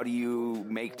 How do you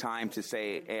make time to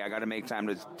say, hey, I got to make time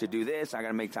to do this, I got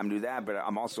to make time to do that, but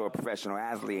I'm also a professional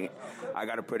athlete, I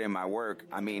got to put in my work?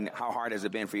 How hard has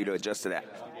it been for you to adjust to that?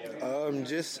 You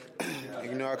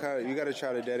got to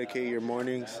try to dedicate your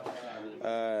mornings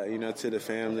to the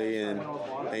family and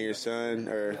your son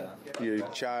or your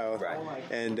child. Right.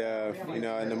 And,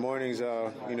 in the mornings,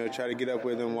 I'll, try to get up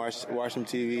with him, watch some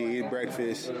TV, eat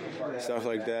breakfast, stuff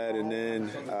like that. And then,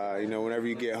 whenever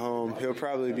you get home, he'll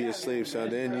probably be asleep. So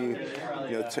then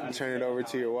you turn it over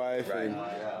to your wife, right,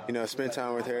 and, spend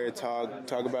time with her,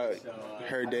 talk about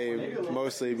her day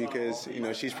mostly because,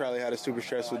 she's probably had a super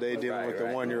stressful day dealing with a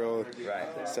 1-year-old.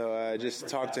 Right. So just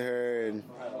talk to her and,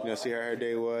 see how her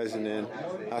day was, and then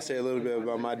I'll say a little bit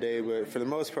about my day. But for the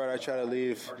most part, I try to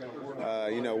leave,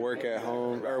 work at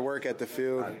home or work at the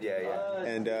field,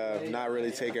 and not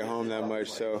really take it home that much.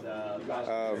 So,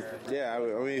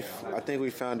 I think we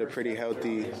found a pretty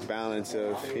healthy balance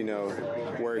of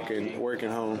work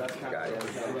and home.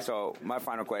 So my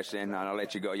final question, and I'll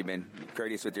let you go. You've been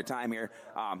courteous with your time here.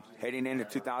 Heading into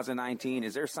 2019,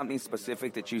 is there something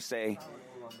specific that you say,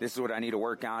 this is what I need to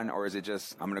work on, or is it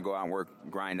just I'm going to go out and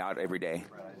grind out every day?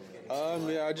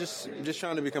 Just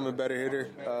trying to become a better hitter,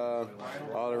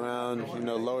 all around,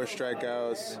 lower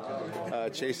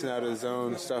strikeouts, chasing out of the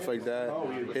zone, stuff like that,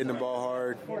 hitting the ball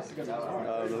hard.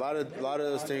 A lot of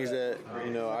those things that,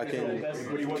 I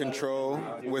can control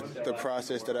with the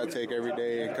process that I take every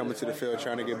day and coming to the field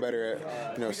trying to get better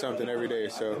at, something every day.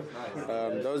 So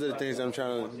those are the things I'm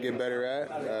trying to get better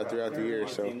at throughout the year.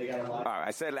 So, all right,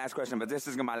 I said last question, but this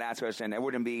is my last question. It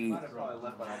wouldn't be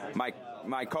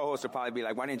my co-host would probably be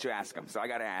like, why didn't you ask him? So I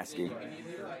got to ask you,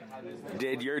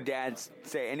 did your dad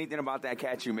say anything about that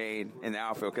catch you made in the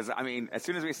outfield? Because, as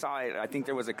soon as we saw it, I think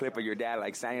there was a clip of your dad,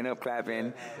 standing up,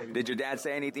 clapping. Did your dad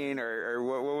say anything, or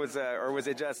what was, or was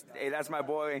it just, hey, that's my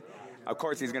boy, of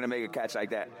course he's going to make a catch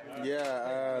like that?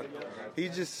 Yeah, he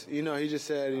just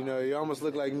said, you almost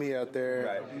look like me out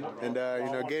there, right.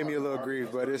 And, gave me a little grief,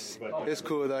 but it's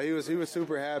cool, though. He was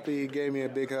super happy. He gave me a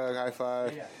big hug, high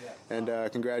five, and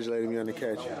congratulated me on the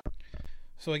catch.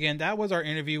 So again, that was our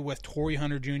interview with Torii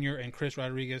Hunter Jr. and Chris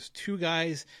Rodriguez, two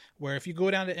guys where if you go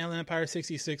down to Inland Empire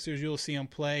 66ers, you'll see them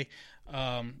play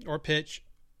or pitch.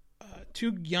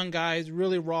 Two young guys,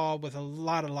 really raw with a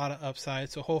lot of upside.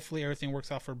 So hopefully everything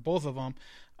works out for both of them.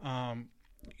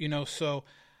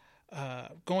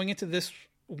 Going into this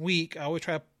week, I always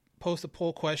try to post a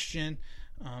poll question.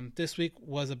 This week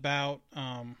was about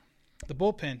the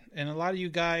bullpen, and a lot of you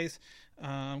guys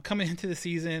coming into the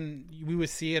season, we would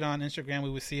see it on Instagram,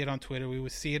 we would see it on Twitter, we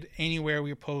would see it anywhere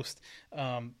we post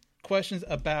questions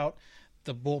about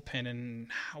the bullpen and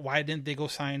why didn't they go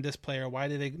sign this player, why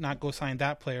did they not go sign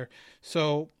that player.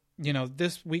 So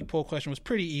this week poll question was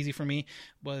pretty easy for me.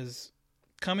 Was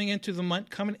coming into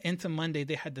Monday,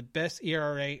 they had the best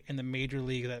ERA in the major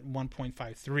league at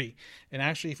 1.53. And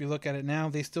actually, if you look at it now,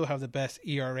 they still have the best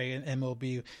ERA in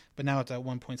MLB, but now it's at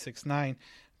 1.69.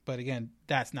 But again,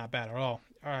 that's not bad at all.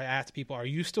 I asked people, are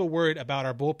you still worried about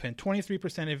our bullpen?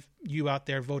 23% of you out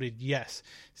there voted yes.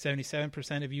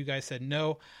 77% of you guys said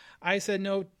no. I said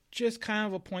no, just kind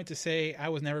of a point to say I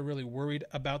was never really worried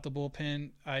about the bullpen.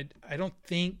 I don't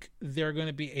think they're going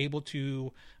to be able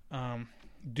to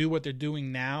do what they're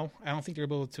doing now. I don't think they're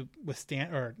able to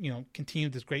withstand or continue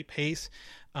this great pace.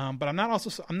 But I'm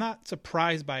not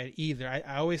surprised by it either.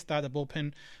 I always thought the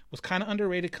bullpen was kind of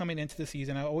underrated coming into the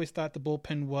season. I always thought the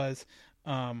bullpen was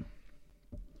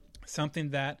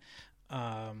something that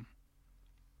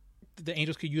the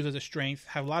Angels could use as a strength.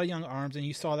 Have a lot of young arms, and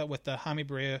you saw that with the Jaime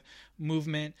Barea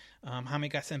movement. Jaime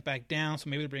got sent back down, so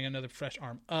maybe they'll bring another fresh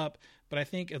arm up. But I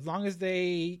think as long as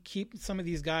they keep some of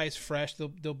these guys fresh,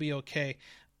 they'll be okay.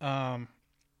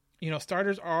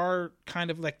 Starters are kind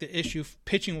of like the issue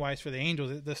pitching-wise for the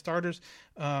Angels. The starters,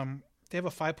 they have a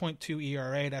 5.2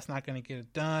 ERA. That's not going to get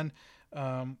it done.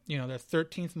 They're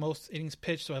 13th most innings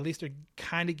pitched, so at least they're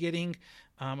kind of getting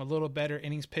a little better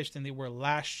innings pitched than they were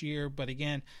last year. But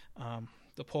again,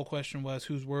 the poll question was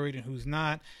who's worried and who's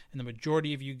not, and the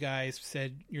majority of you guys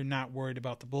said you're not worried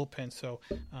about the bullpen. So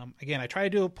again, I try to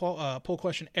do a poll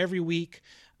question every week.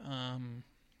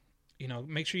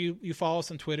 Make sure you follow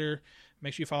us on Twitter.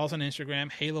 Make sure you follow us on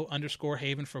Instagram,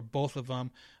 Halo_Haven for both of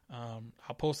them.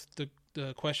 I'll post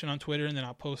the question on Twitter, and then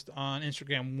I'll post on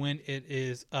Instagram when it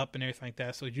is up and everything like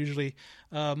that. So it's usually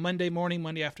Monday morning,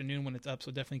 Monday afternoon when it's up. So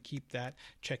definitely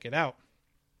check it out.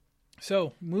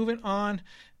 So moving on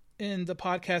in the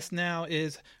podcast now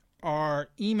is our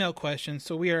email questions.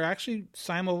 So we are actually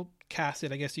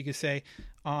simulcasted, I guess you could say,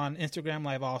 on Instagram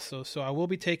Live also. So I will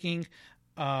be taking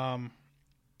some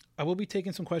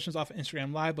questions off of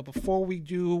Instagram Live, but before we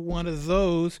do one of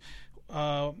those,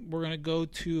 we're going to go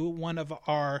to one of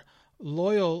our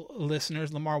loyal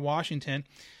listeners, Lamar Washington,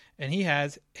 and he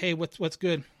has, hey, what's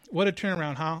good? What a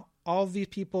turnaround, huh? All of these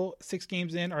people 6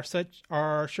 games in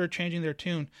are sure changing their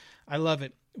tune. I love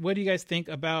it. What do you guys think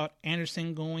about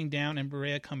Anderson going down and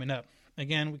Barea coming up?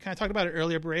 Again, we kind of talked about it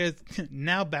earlier. Barea is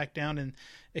now back down and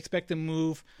expect to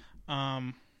move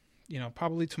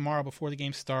probably tomorrow before the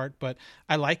games start. But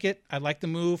I like it. I like the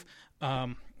move.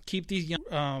 Keep these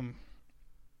young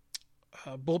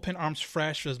bullpen arms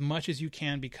fresh as much as you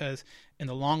can, because in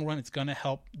the long run, it's going to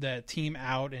help the team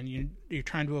out, and you're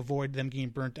trying to avoid them getting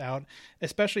burnt out,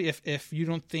 especially if you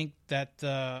don't think that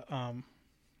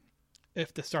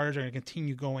if the starters are going to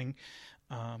continue going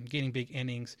getting big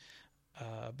innings.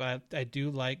 But I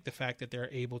do like the fact that they're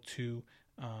able to,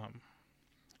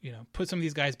 put some of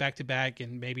these guys back to back,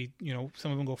 and maybe,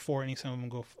 some of them go 4 innings, some of them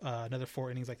go another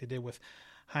 4 innings like they did with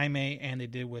Jaime and they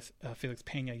did with Felix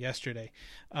Pena yesterday.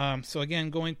 So again,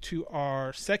 going to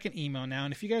our second email now.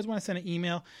 And if you guys want to send an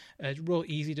email, it's real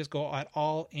easy. Just go at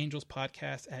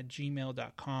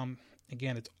allangelspodcast@gmail.com.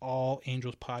 Again, it's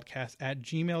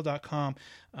allangelspodcast@gmail.com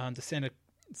to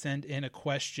send in a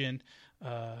question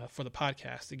for the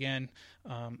podcast. Again,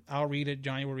 I'll read it.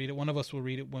 Johnny will read it. One of us will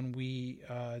read it when we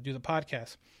do the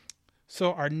podcast.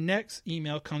 So our next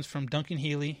email comes from Duncan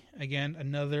Healy. Again,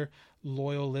 another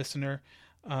loyal listener.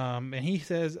 And he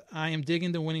says, I am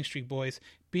digging the winning streak, boys.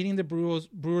 Beating the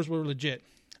Brewers were legit.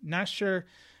 Not sure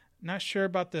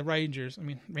about the Rangers. I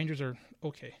mean, Rangers are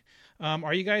okay.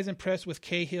 Are you guys impressed with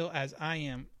Cahill as I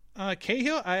am?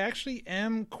 Cahill, I actually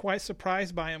am quite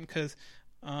surprised by him because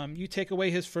you take away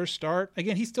his first start.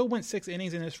 Again, he still went 6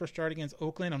 innings in his first start against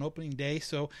Oakland on opening day.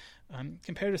 So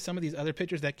compared to some of these other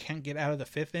pitchers that can't get out of the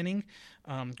 5th inning,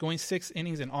 going 6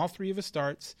 innings in all 3 of his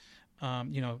starts,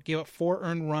 gave up 4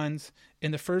 earned runs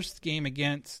in the first game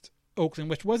against Oakland,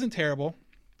 which wasn't terrible.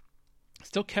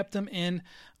 Still kept them in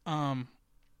the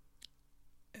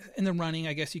running,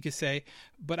 I guess you could say.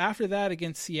 But after that,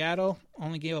 against Seattle,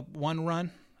 only gave up 1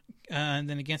 run. And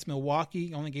then against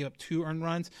Milwaukee, only gave up 2 earned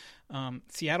runs.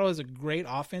 Seattle is a great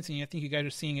offense, and I think you guys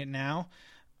are seeing it now.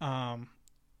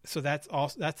 So that's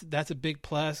a big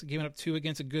plus. Giving up 2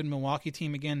 against a good Milwaukee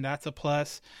team, again, that's a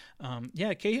plus.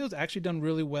 Cahill's actually done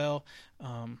really well.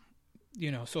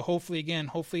 So hopefully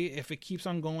if it keeps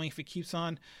on going, if he keeps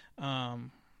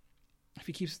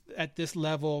at this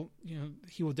level,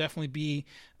 he will definitely be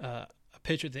a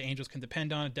pitcher the Angels can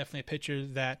depend on. Definitely a pitcher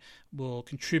that will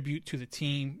contribute to the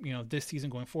team, this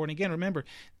season going forward. And again, remember,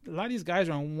 a lot of these guys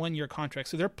are on 1-year contracts,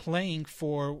 so they're playing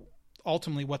for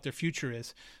ultimately what their future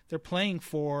is. They're playing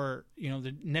for,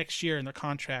 the next year in their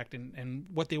contract and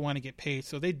what they want to get paid.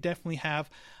 So they definitely have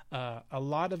a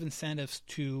lot of incentives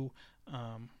to,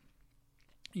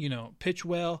 pitch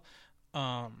well,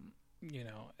 and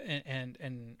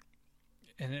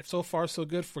if so far so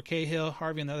good for Cahill.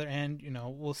 Harvey on the other end,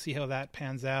 we'll see how that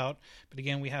pans out. But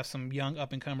again, we have some young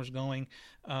up and comers going.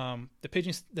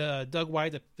 The Doug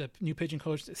White, the new pitching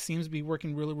coach, seems to be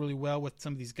working really, really well with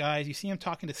some of these guys. You see him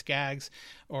talking to Skaggs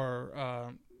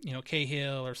or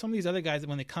Cahill or some of these other guys that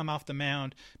when they come off the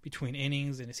mound between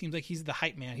innings, and it seems like he's the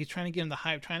hype man. He's trying to get them the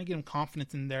hype, trying to get them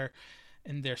confidence in their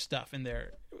stuff, in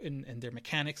their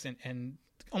mechanics, and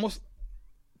almost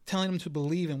telling them to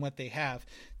believe in what they have,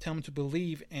 telling them to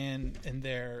believe in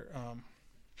their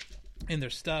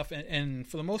stuff, and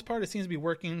for the most part, it seems to be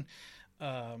working.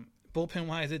 Bullpen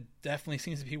wise, it definitely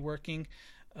seems to be working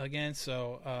again.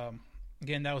 So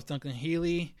again, that was Duncan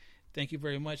Healy. Thank you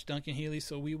very much, Duncan Healy.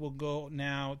 So we will go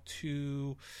now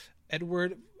to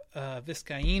Edward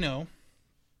Vizcaíno,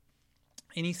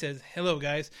 and he says, "Hello,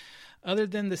 guys. Other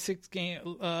than the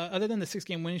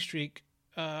 6-game winning streak,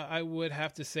 I would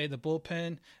have to say the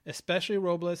bullpen, especially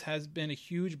Robles, has been a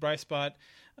huge bright spot.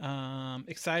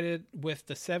 Excited with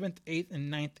the 7th, 8th,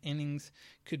 and 9th innings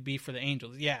could be for the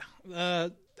Angels. Yeah,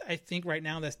 I think right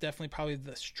now that's definitely probably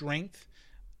the strength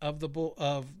of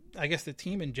I guess the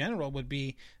team in general would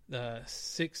be the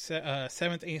 6th,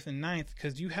 7th, 8th, and 9th,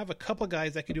 because you have a couple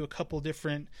guys that can do a couple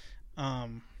different,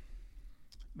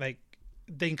 they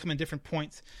can come in different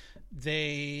points.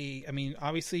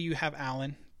 Obviously you have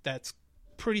Allen, that's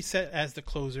pretty set as the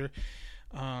closer.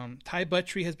 Ty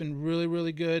Buttrey has been really,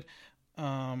 really good.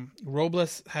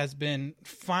 Robles has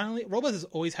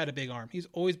always had a big arm. He's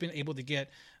always been able to get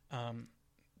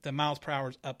the miles per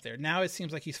hour up there. Now it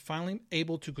seems like he's finally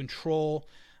able to control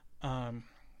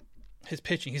his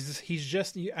pitching. He's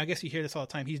just, I guess you hear this all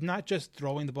the time, he's not just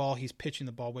throwing the ball, he's pitching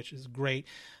the ball, which is great.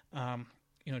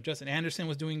 Justin Anderson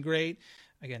was doing great.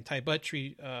 Again, Ty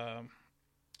Buttrey,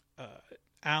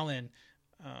 Allen,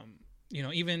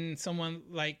 even someone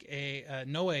like a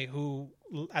Noe, who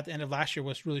at the end of last year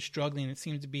was really struggling, and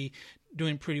seems to be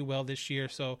doing pretty well this year.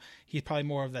 So he's probably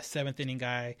more of the 7th inning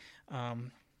guy.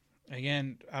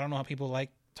 Again, I don't know how people like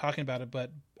talking about it,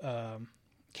 but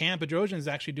Cam Bedrosian is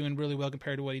actually doing really well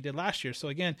compared to what he did last year. So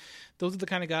again, those are the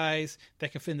kind of guys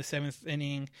that can fit in the 7th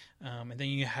inning. And then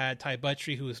you had Ty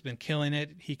Buttrey, who has been killing it.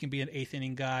 He can be an 8th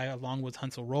inning guy along with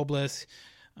Hansel Robles.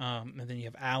 And then you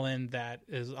have Allen, that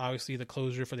is obviously the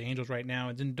closer for the Angels right now.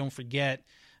 And then don't forget,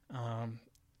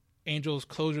 Angels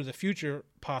closer of the future,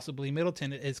 possibly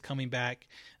Middleton, is coming back,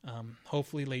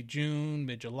 hopefully late June,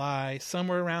 mid-July,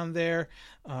 somewhere around there.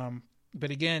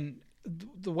 But again,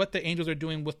 what the Angels are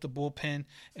doing with the bullpen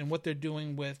and what they're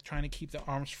doing with trying to keep the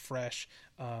arms fresh,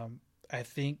 I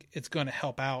think it's going to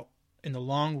help out in the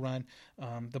long run.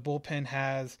 The bullpen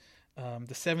has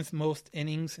the 7th most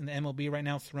innings in the MLB right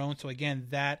now thrown. So again,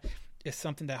 that is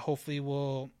something that hopefully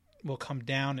will come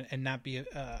down and not be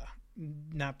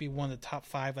one of the top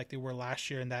 5 like they were last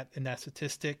year in that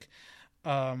statistic.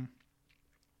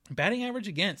 Batting average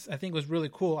against, I think, was really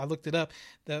cool. I looked it up.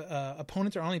 The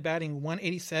opponents are only batting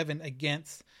 187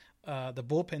 against the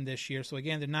bullpen this year. So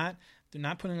again, they're not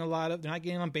putting they're not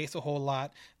getting on base a whole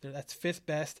lot. That's 5th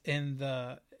best in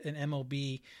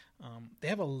MLB. They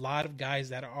have a lot of guys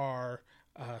that are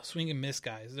swing and miss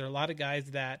guys. There are a lot of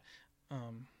guys that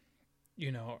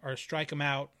are strike them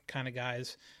out kind of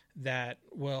guys that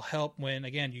will help when,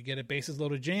 again, you get a bases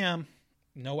loaded jam,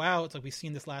 no outs, like we've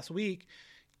seen this last week.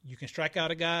 You can strike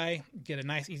out a guy, get a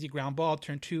nice easy ground ball,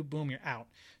 turn 2, boom, you're out.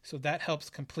 So that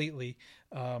helps completely.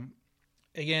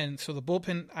 Again, so the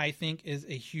bullpen, I think, is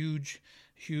a huge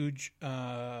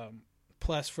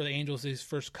plus for the Angels these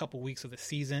first couple weeks of the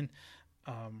season.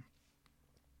 I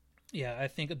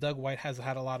think Doug White has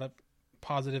had a lot of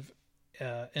positive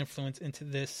influence into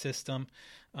this system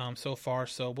so far.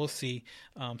 So we'll see.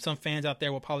 Some fans out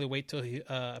there will probably wait till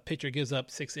a pitcher gives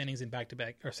up 6 innings in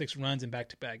back-to-back or 6 runs in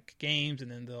back-to-back games, and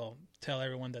then they'll tell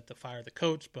everyone that to fire the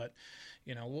coach. But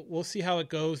we'll see how it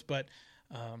goes. But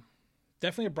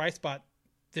definitely a bright spot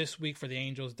this week for the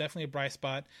Angels. Definitely a bright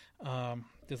spot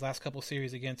this last couple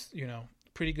series against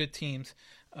pretty good teams.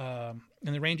 And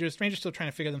the Rangers still trying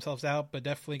to figure themselves out, but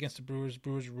definitely against the Brewers.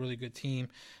 Brewers are a really good team.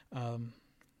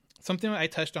 Something I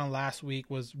touched on last week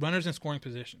was runners in scoring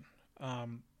position.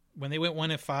 When they went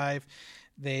 1-5,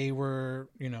 they were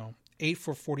 8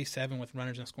 for 47 with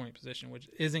runners in scoring position, which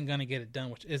isn't going to get it done,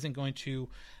 which isn't going to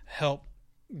help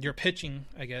your pitching,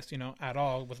 I guess, at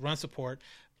all with run support.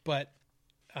 But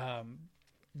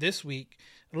this week,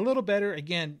 a little better.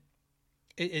 Again,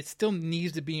 it still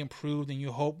needs to be improved, and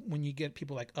you hope when you get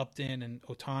people like Upton and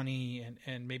Ohtani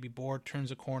and maybe Board turns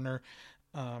a corner.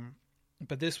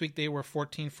 But this week they were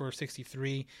 14 for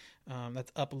 63.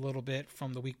 That's up a little bit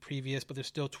from the week previous, but they're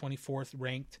still 24th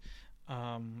ranked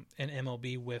in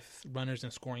MLB with runners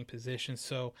in scoring position.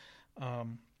 So,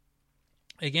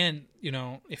 again,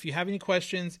 if you have any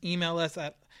questions, email us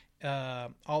at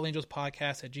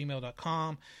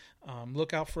allangelspodcast@gmail.com.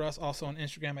 Look out for us also on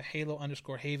Instagram at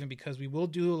Halo_Haven, because we will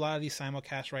do a lot of these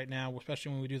simulcasts right now,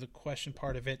 especially when we do the question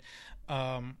part of it.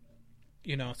 So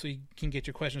you can get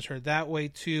your questions heard that way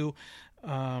too.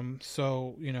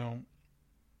 So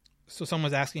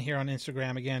someone's asking here on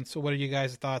Instagram again, so what are you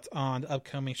guys' thoughts on the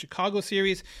upcoming Chicago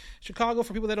series? Chicago,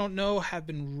 for people that don't know, have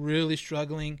been really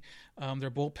struggling.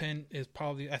 Their bullpen is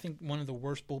probably, I think, one of the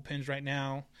worst bullpens right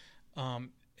now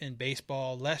in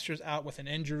baseball. Lester's out with an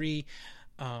injury.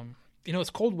 It's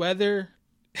cold weather,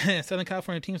 Southern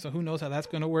California team, so who knows how that's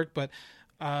going to work. But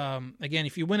again,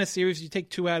 if you win a series, you take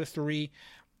 2 out of 3,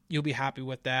 you'll be happy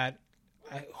with that.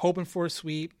 Hoping for a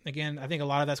sweep. Again, I think a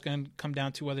lot of that's going to come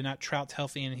down to whether or not Trout's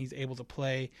healthy and he's able to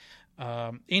play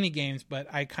any games. But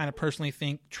I kind of personally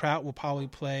think Trout will probably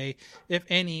play, if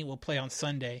any, will play on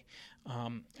Sunday.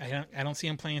 I don't see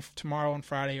him playing tomorrow and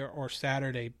Friday or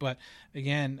Saturday. But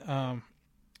again, a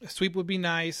sweep would be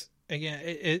nice. Again,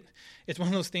 it's one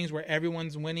of those things where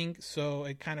everyone's winning, so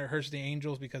it kind of hurts the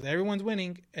Angels because everyone's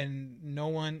winning and no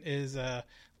one is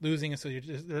losing, and so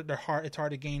it's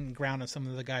hard to gain ground on some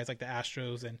of the guys like the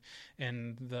Astros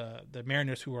and the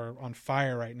Mariners, who are on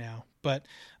fire right now. But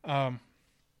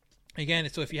again,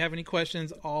 so if you have any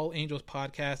questions,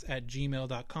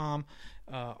 allangelspodcast@gmail.com.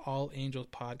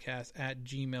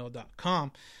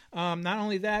 allangelspodcast@gmail.com. Not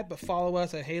only that, but follow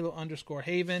us at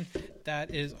Halo_Haven.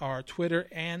 That is our Twitter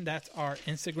and that's our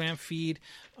Instagram feed.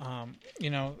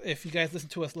 If you guys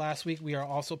listened to us last week, we are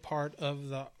also part of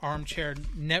the Armchair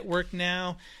Network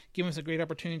now, giving us a great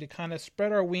opportunity to kind of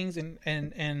spread our wings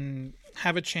and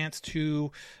have a chance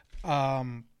to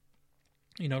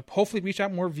hopefully reach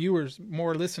out more viewers,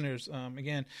 more listeners.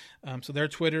 So their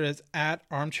Twitter is at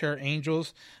Armchair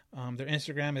Angels. Their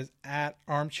Instagram is at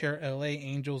Armchair LA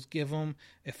Angels. Give them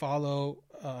a follow.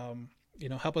 Help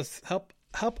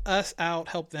us out,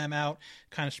 help them out,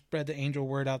 kind of spread the Angel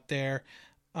word out there.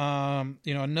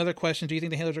 Another question: do you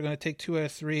think the Halos are going to take 2 out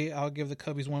of 3? I'll give the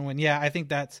Cubbies 1 win. Yeah, I think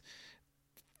that's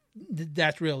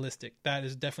realistic. That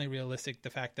is definitely realistic. The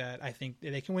fact that I think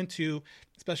they can win 2,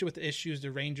 especially with the issues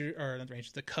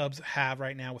the Cubs have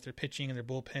right now with their pitching and their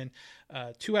bullpen.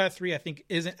 2 out of 3, I think,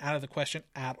 isn't out of the question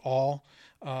at all.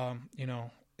 A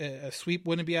sweep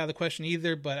wouldn't be out of the question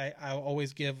either, but I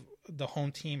always give the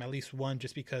home team at least 1,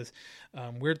 just because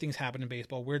weird things happen in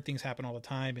baseball. Weird things happen all the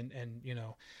time, and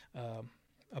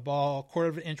a ball quarter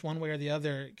of an inch one way or the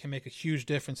other can make a huge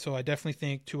difference. So I definitely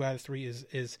think 2 out of 3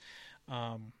 is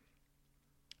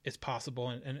it's possible,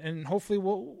 and hopefully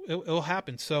it'll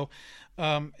happen. So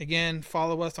again,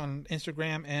 follow us on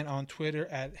Instagram and on Twitter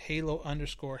at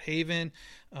Halo_Haven.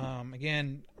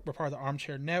 Again, we're part of the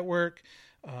Armchair Network.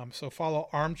 So follow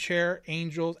Armchair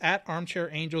Angels at Armchair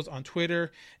Angels on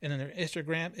Twitter, and then their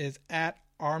Instagram is at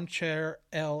Armchair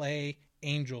LA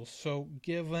Angels. So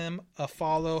give them a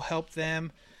follow, help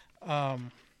them, help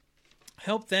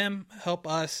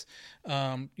us.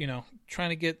 Trying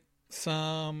to get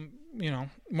some,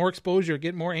 more exposure,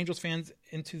 get more Angels fans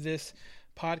into this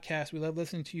podcast. We love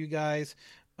listening to you guys.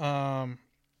 On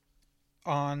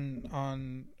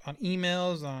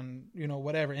emails, on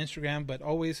whatever, Instagram, but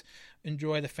always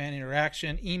enjoy the fan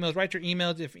interaction. Emails, write your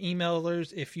emails. If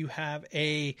you have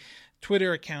a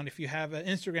Twitter account, if you have an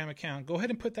Instagram account, go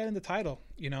ahead and put that in the title.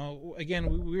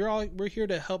 Again, we're here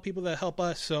to help people that help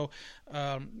us, so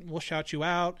we'll shout you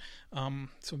out.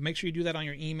 So make sure you do that on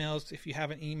your emails. If you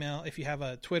have an email, if you have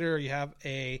a Twitter, or you have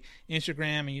a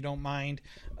Instagram, and you don't mind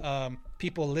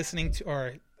people listening to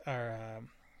or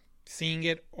seeing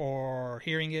it or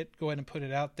hearing it, go ahead and put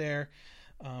it out there.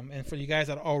 And for you guys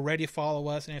that already follow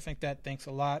us and anything like that, thanks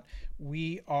a lot.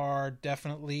 We are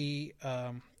definitely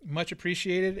much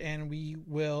appreciated, and we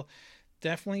will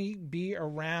definitely be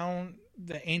around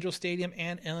the Angel Stadium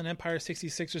and Inland Empire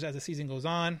 66ers as the season goes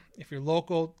on. If you're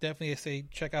local, definitely say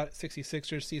check out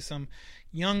 66ers, see some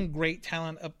young, great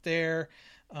talent up there.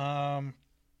 One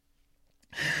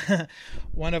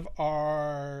of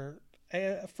our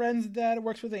friends that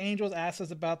works with the Angels asked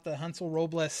us about the Hansel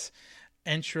Robles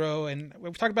intro, and we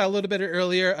talked about it a little bit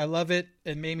earlier. I love it.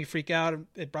 It made me freak out.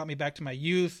 It brought me back to my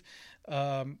youth.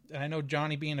 And I know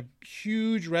Johnny, being a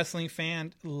huge wrestling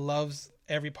fan, loves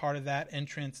every part of that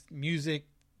entrance, music,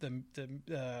 the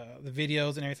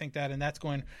videos and everything like that, and that's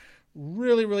going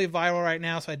really, really viral right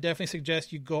now. So I definitely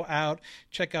suggest you go out,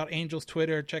 check out Angel's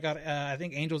Twitter, check out I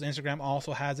think Angel's Instagram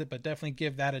also has it, but definitely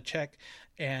give that a check.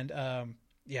 And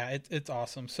it's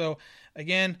awesome. So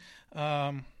again,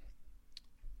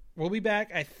 we'll be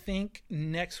back, I think,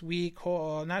 next week.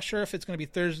 Not sure if it's going to be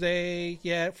Thursday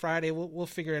yet, Friday. We'll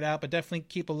figure it out, but definitely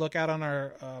keep a lookout on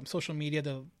our social media.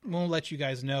 We'll let you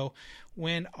guys know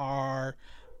when our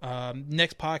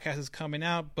next podcast is coming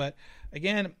out. But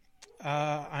again,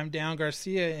 I'm Dan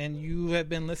Garcia, and you have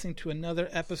been listening to another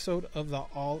episode of the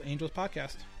All Angels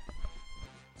podcast.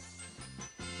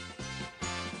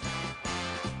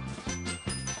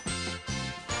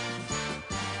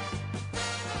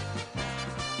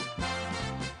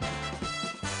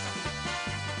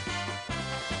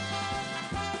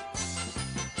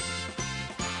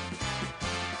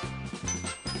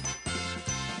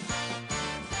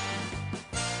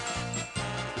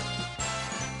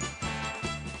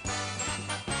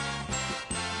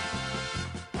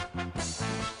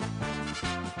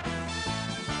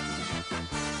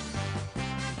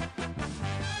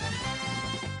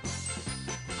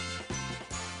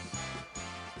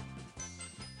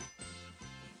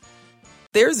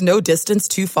 There's no distance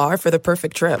too far for the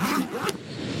perfect trip.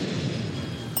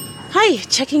 Hi,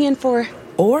 checking in for...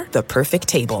 Or the perfect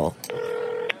table.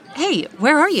 Hey,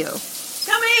 where are you?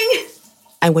 Coming!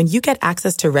 And when you get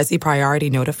access to Resi Priority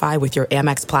Notify with your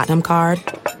Amex Platinum card...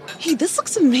 Hey, this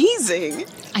looks amazing.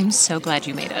 I'm so glad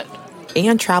you made it.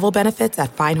 And travel benefits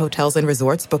at fine hotels and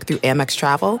resorts booked through Amex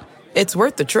Travel, it's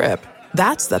worth the trip.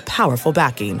 That's the powerful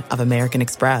backing of American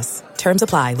Express. Terms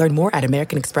apply. Learn more at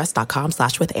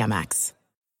americanexpress.com/withAmex.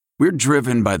 We're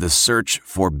driven by the search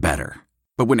for better.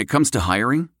 But when it comes to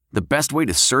hiring, the best way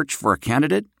to search for a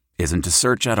candidate isn't to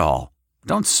search at all.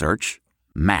 Don't search.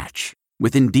 Match.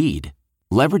 With Indeed.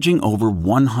 Leveraging over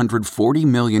 140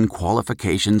 million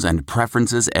qualifications and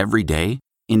preferences every day,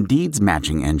 Indeed's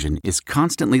matching engine is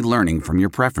constantly learning from your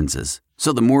preferences.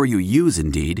 So the more you use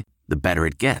Indeed, the better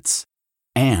it gets.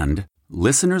 And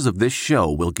listeners of this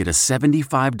show will get a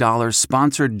 $75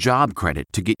 sponsored job credit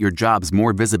to get your jobs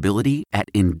more visibility at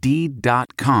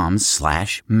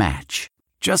Indeed.com/match.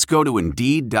 Just go to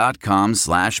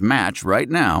Indeed.com/match right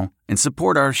now and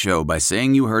support our show by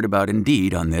saying you heard about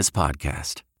Indeed on this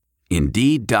podcast.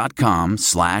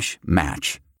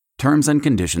 Indeed.com/match. Terms and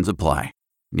conditions apply.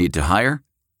 Need to hire?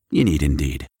 You need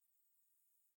Indeed.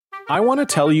 I want to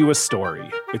tell you a story.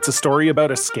 It's a story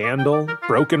about a scandal,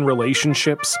 broken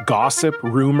relationships, gossip,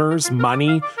 rumors,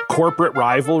 money, corporate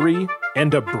rivalry,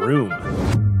 and a broom.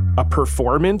 A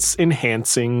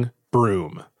performance-enhancing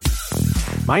broom.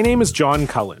 My name is John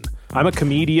Cullen. I'm a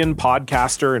comedian,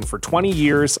 podcaster, and for 20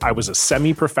 years, I was a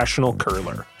semi-professional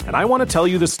curler. And I want to tell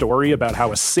you the story about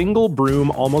how a single broom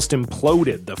almost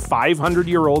imploded the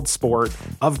 500-year-old sport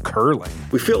of curling.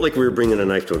 We felt like we were bringing a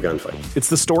knife to a gunfight. It's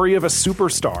the story of a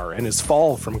superstar and his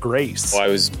fall from grace. I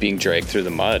was being dragged through the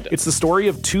mud. It's the story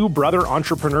of two brother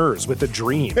entrepreneurs with a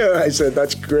dream. I said,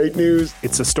 that's great news.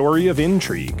 It's a story of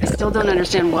intrigue. I still don't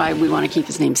understand why we want to keep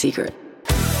his name secret.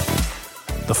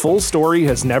 The full story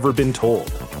has never been told,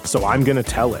 so I'm going to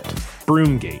tell it.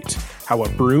 Broomgate, how a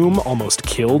broom almost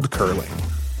killed curling.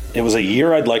 It was a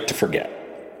year I'd like to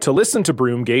forget. To listen to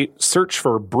Broomgate, search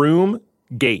for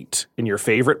Broomgate in your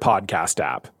favorite podcast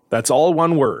app. That's all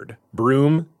one word,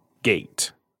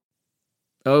 Broomgate.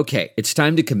 Okay, it's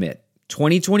time to commit.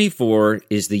 2024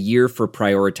 is the year for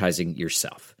prioritizing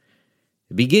yourself.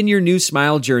 Begin your new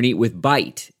smile journey with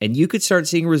Byte, and you could start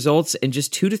seeing results in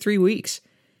just 2 to 3 weeks.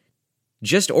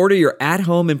 Just order your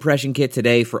at-home impression kit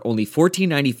today for only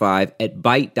 $14.95 at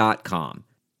Byte.com.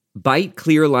 Byte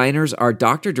clear liners are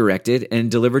doctor-directed and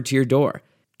delivered to your door.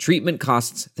 Treatment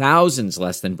costs thousands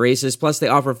less than braces, plus they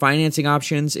offer financing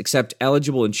options, accept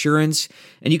eligible insurance,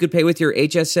 and you could pay with your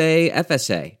HSA,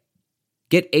 FSA.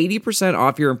 Get 80%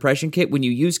 off your impression kit when you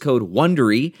use code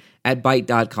WONDERY at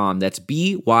Byte.com. That's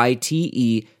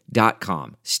BYTE.com.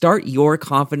 Start your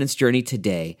confidence journey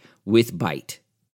today with Byte.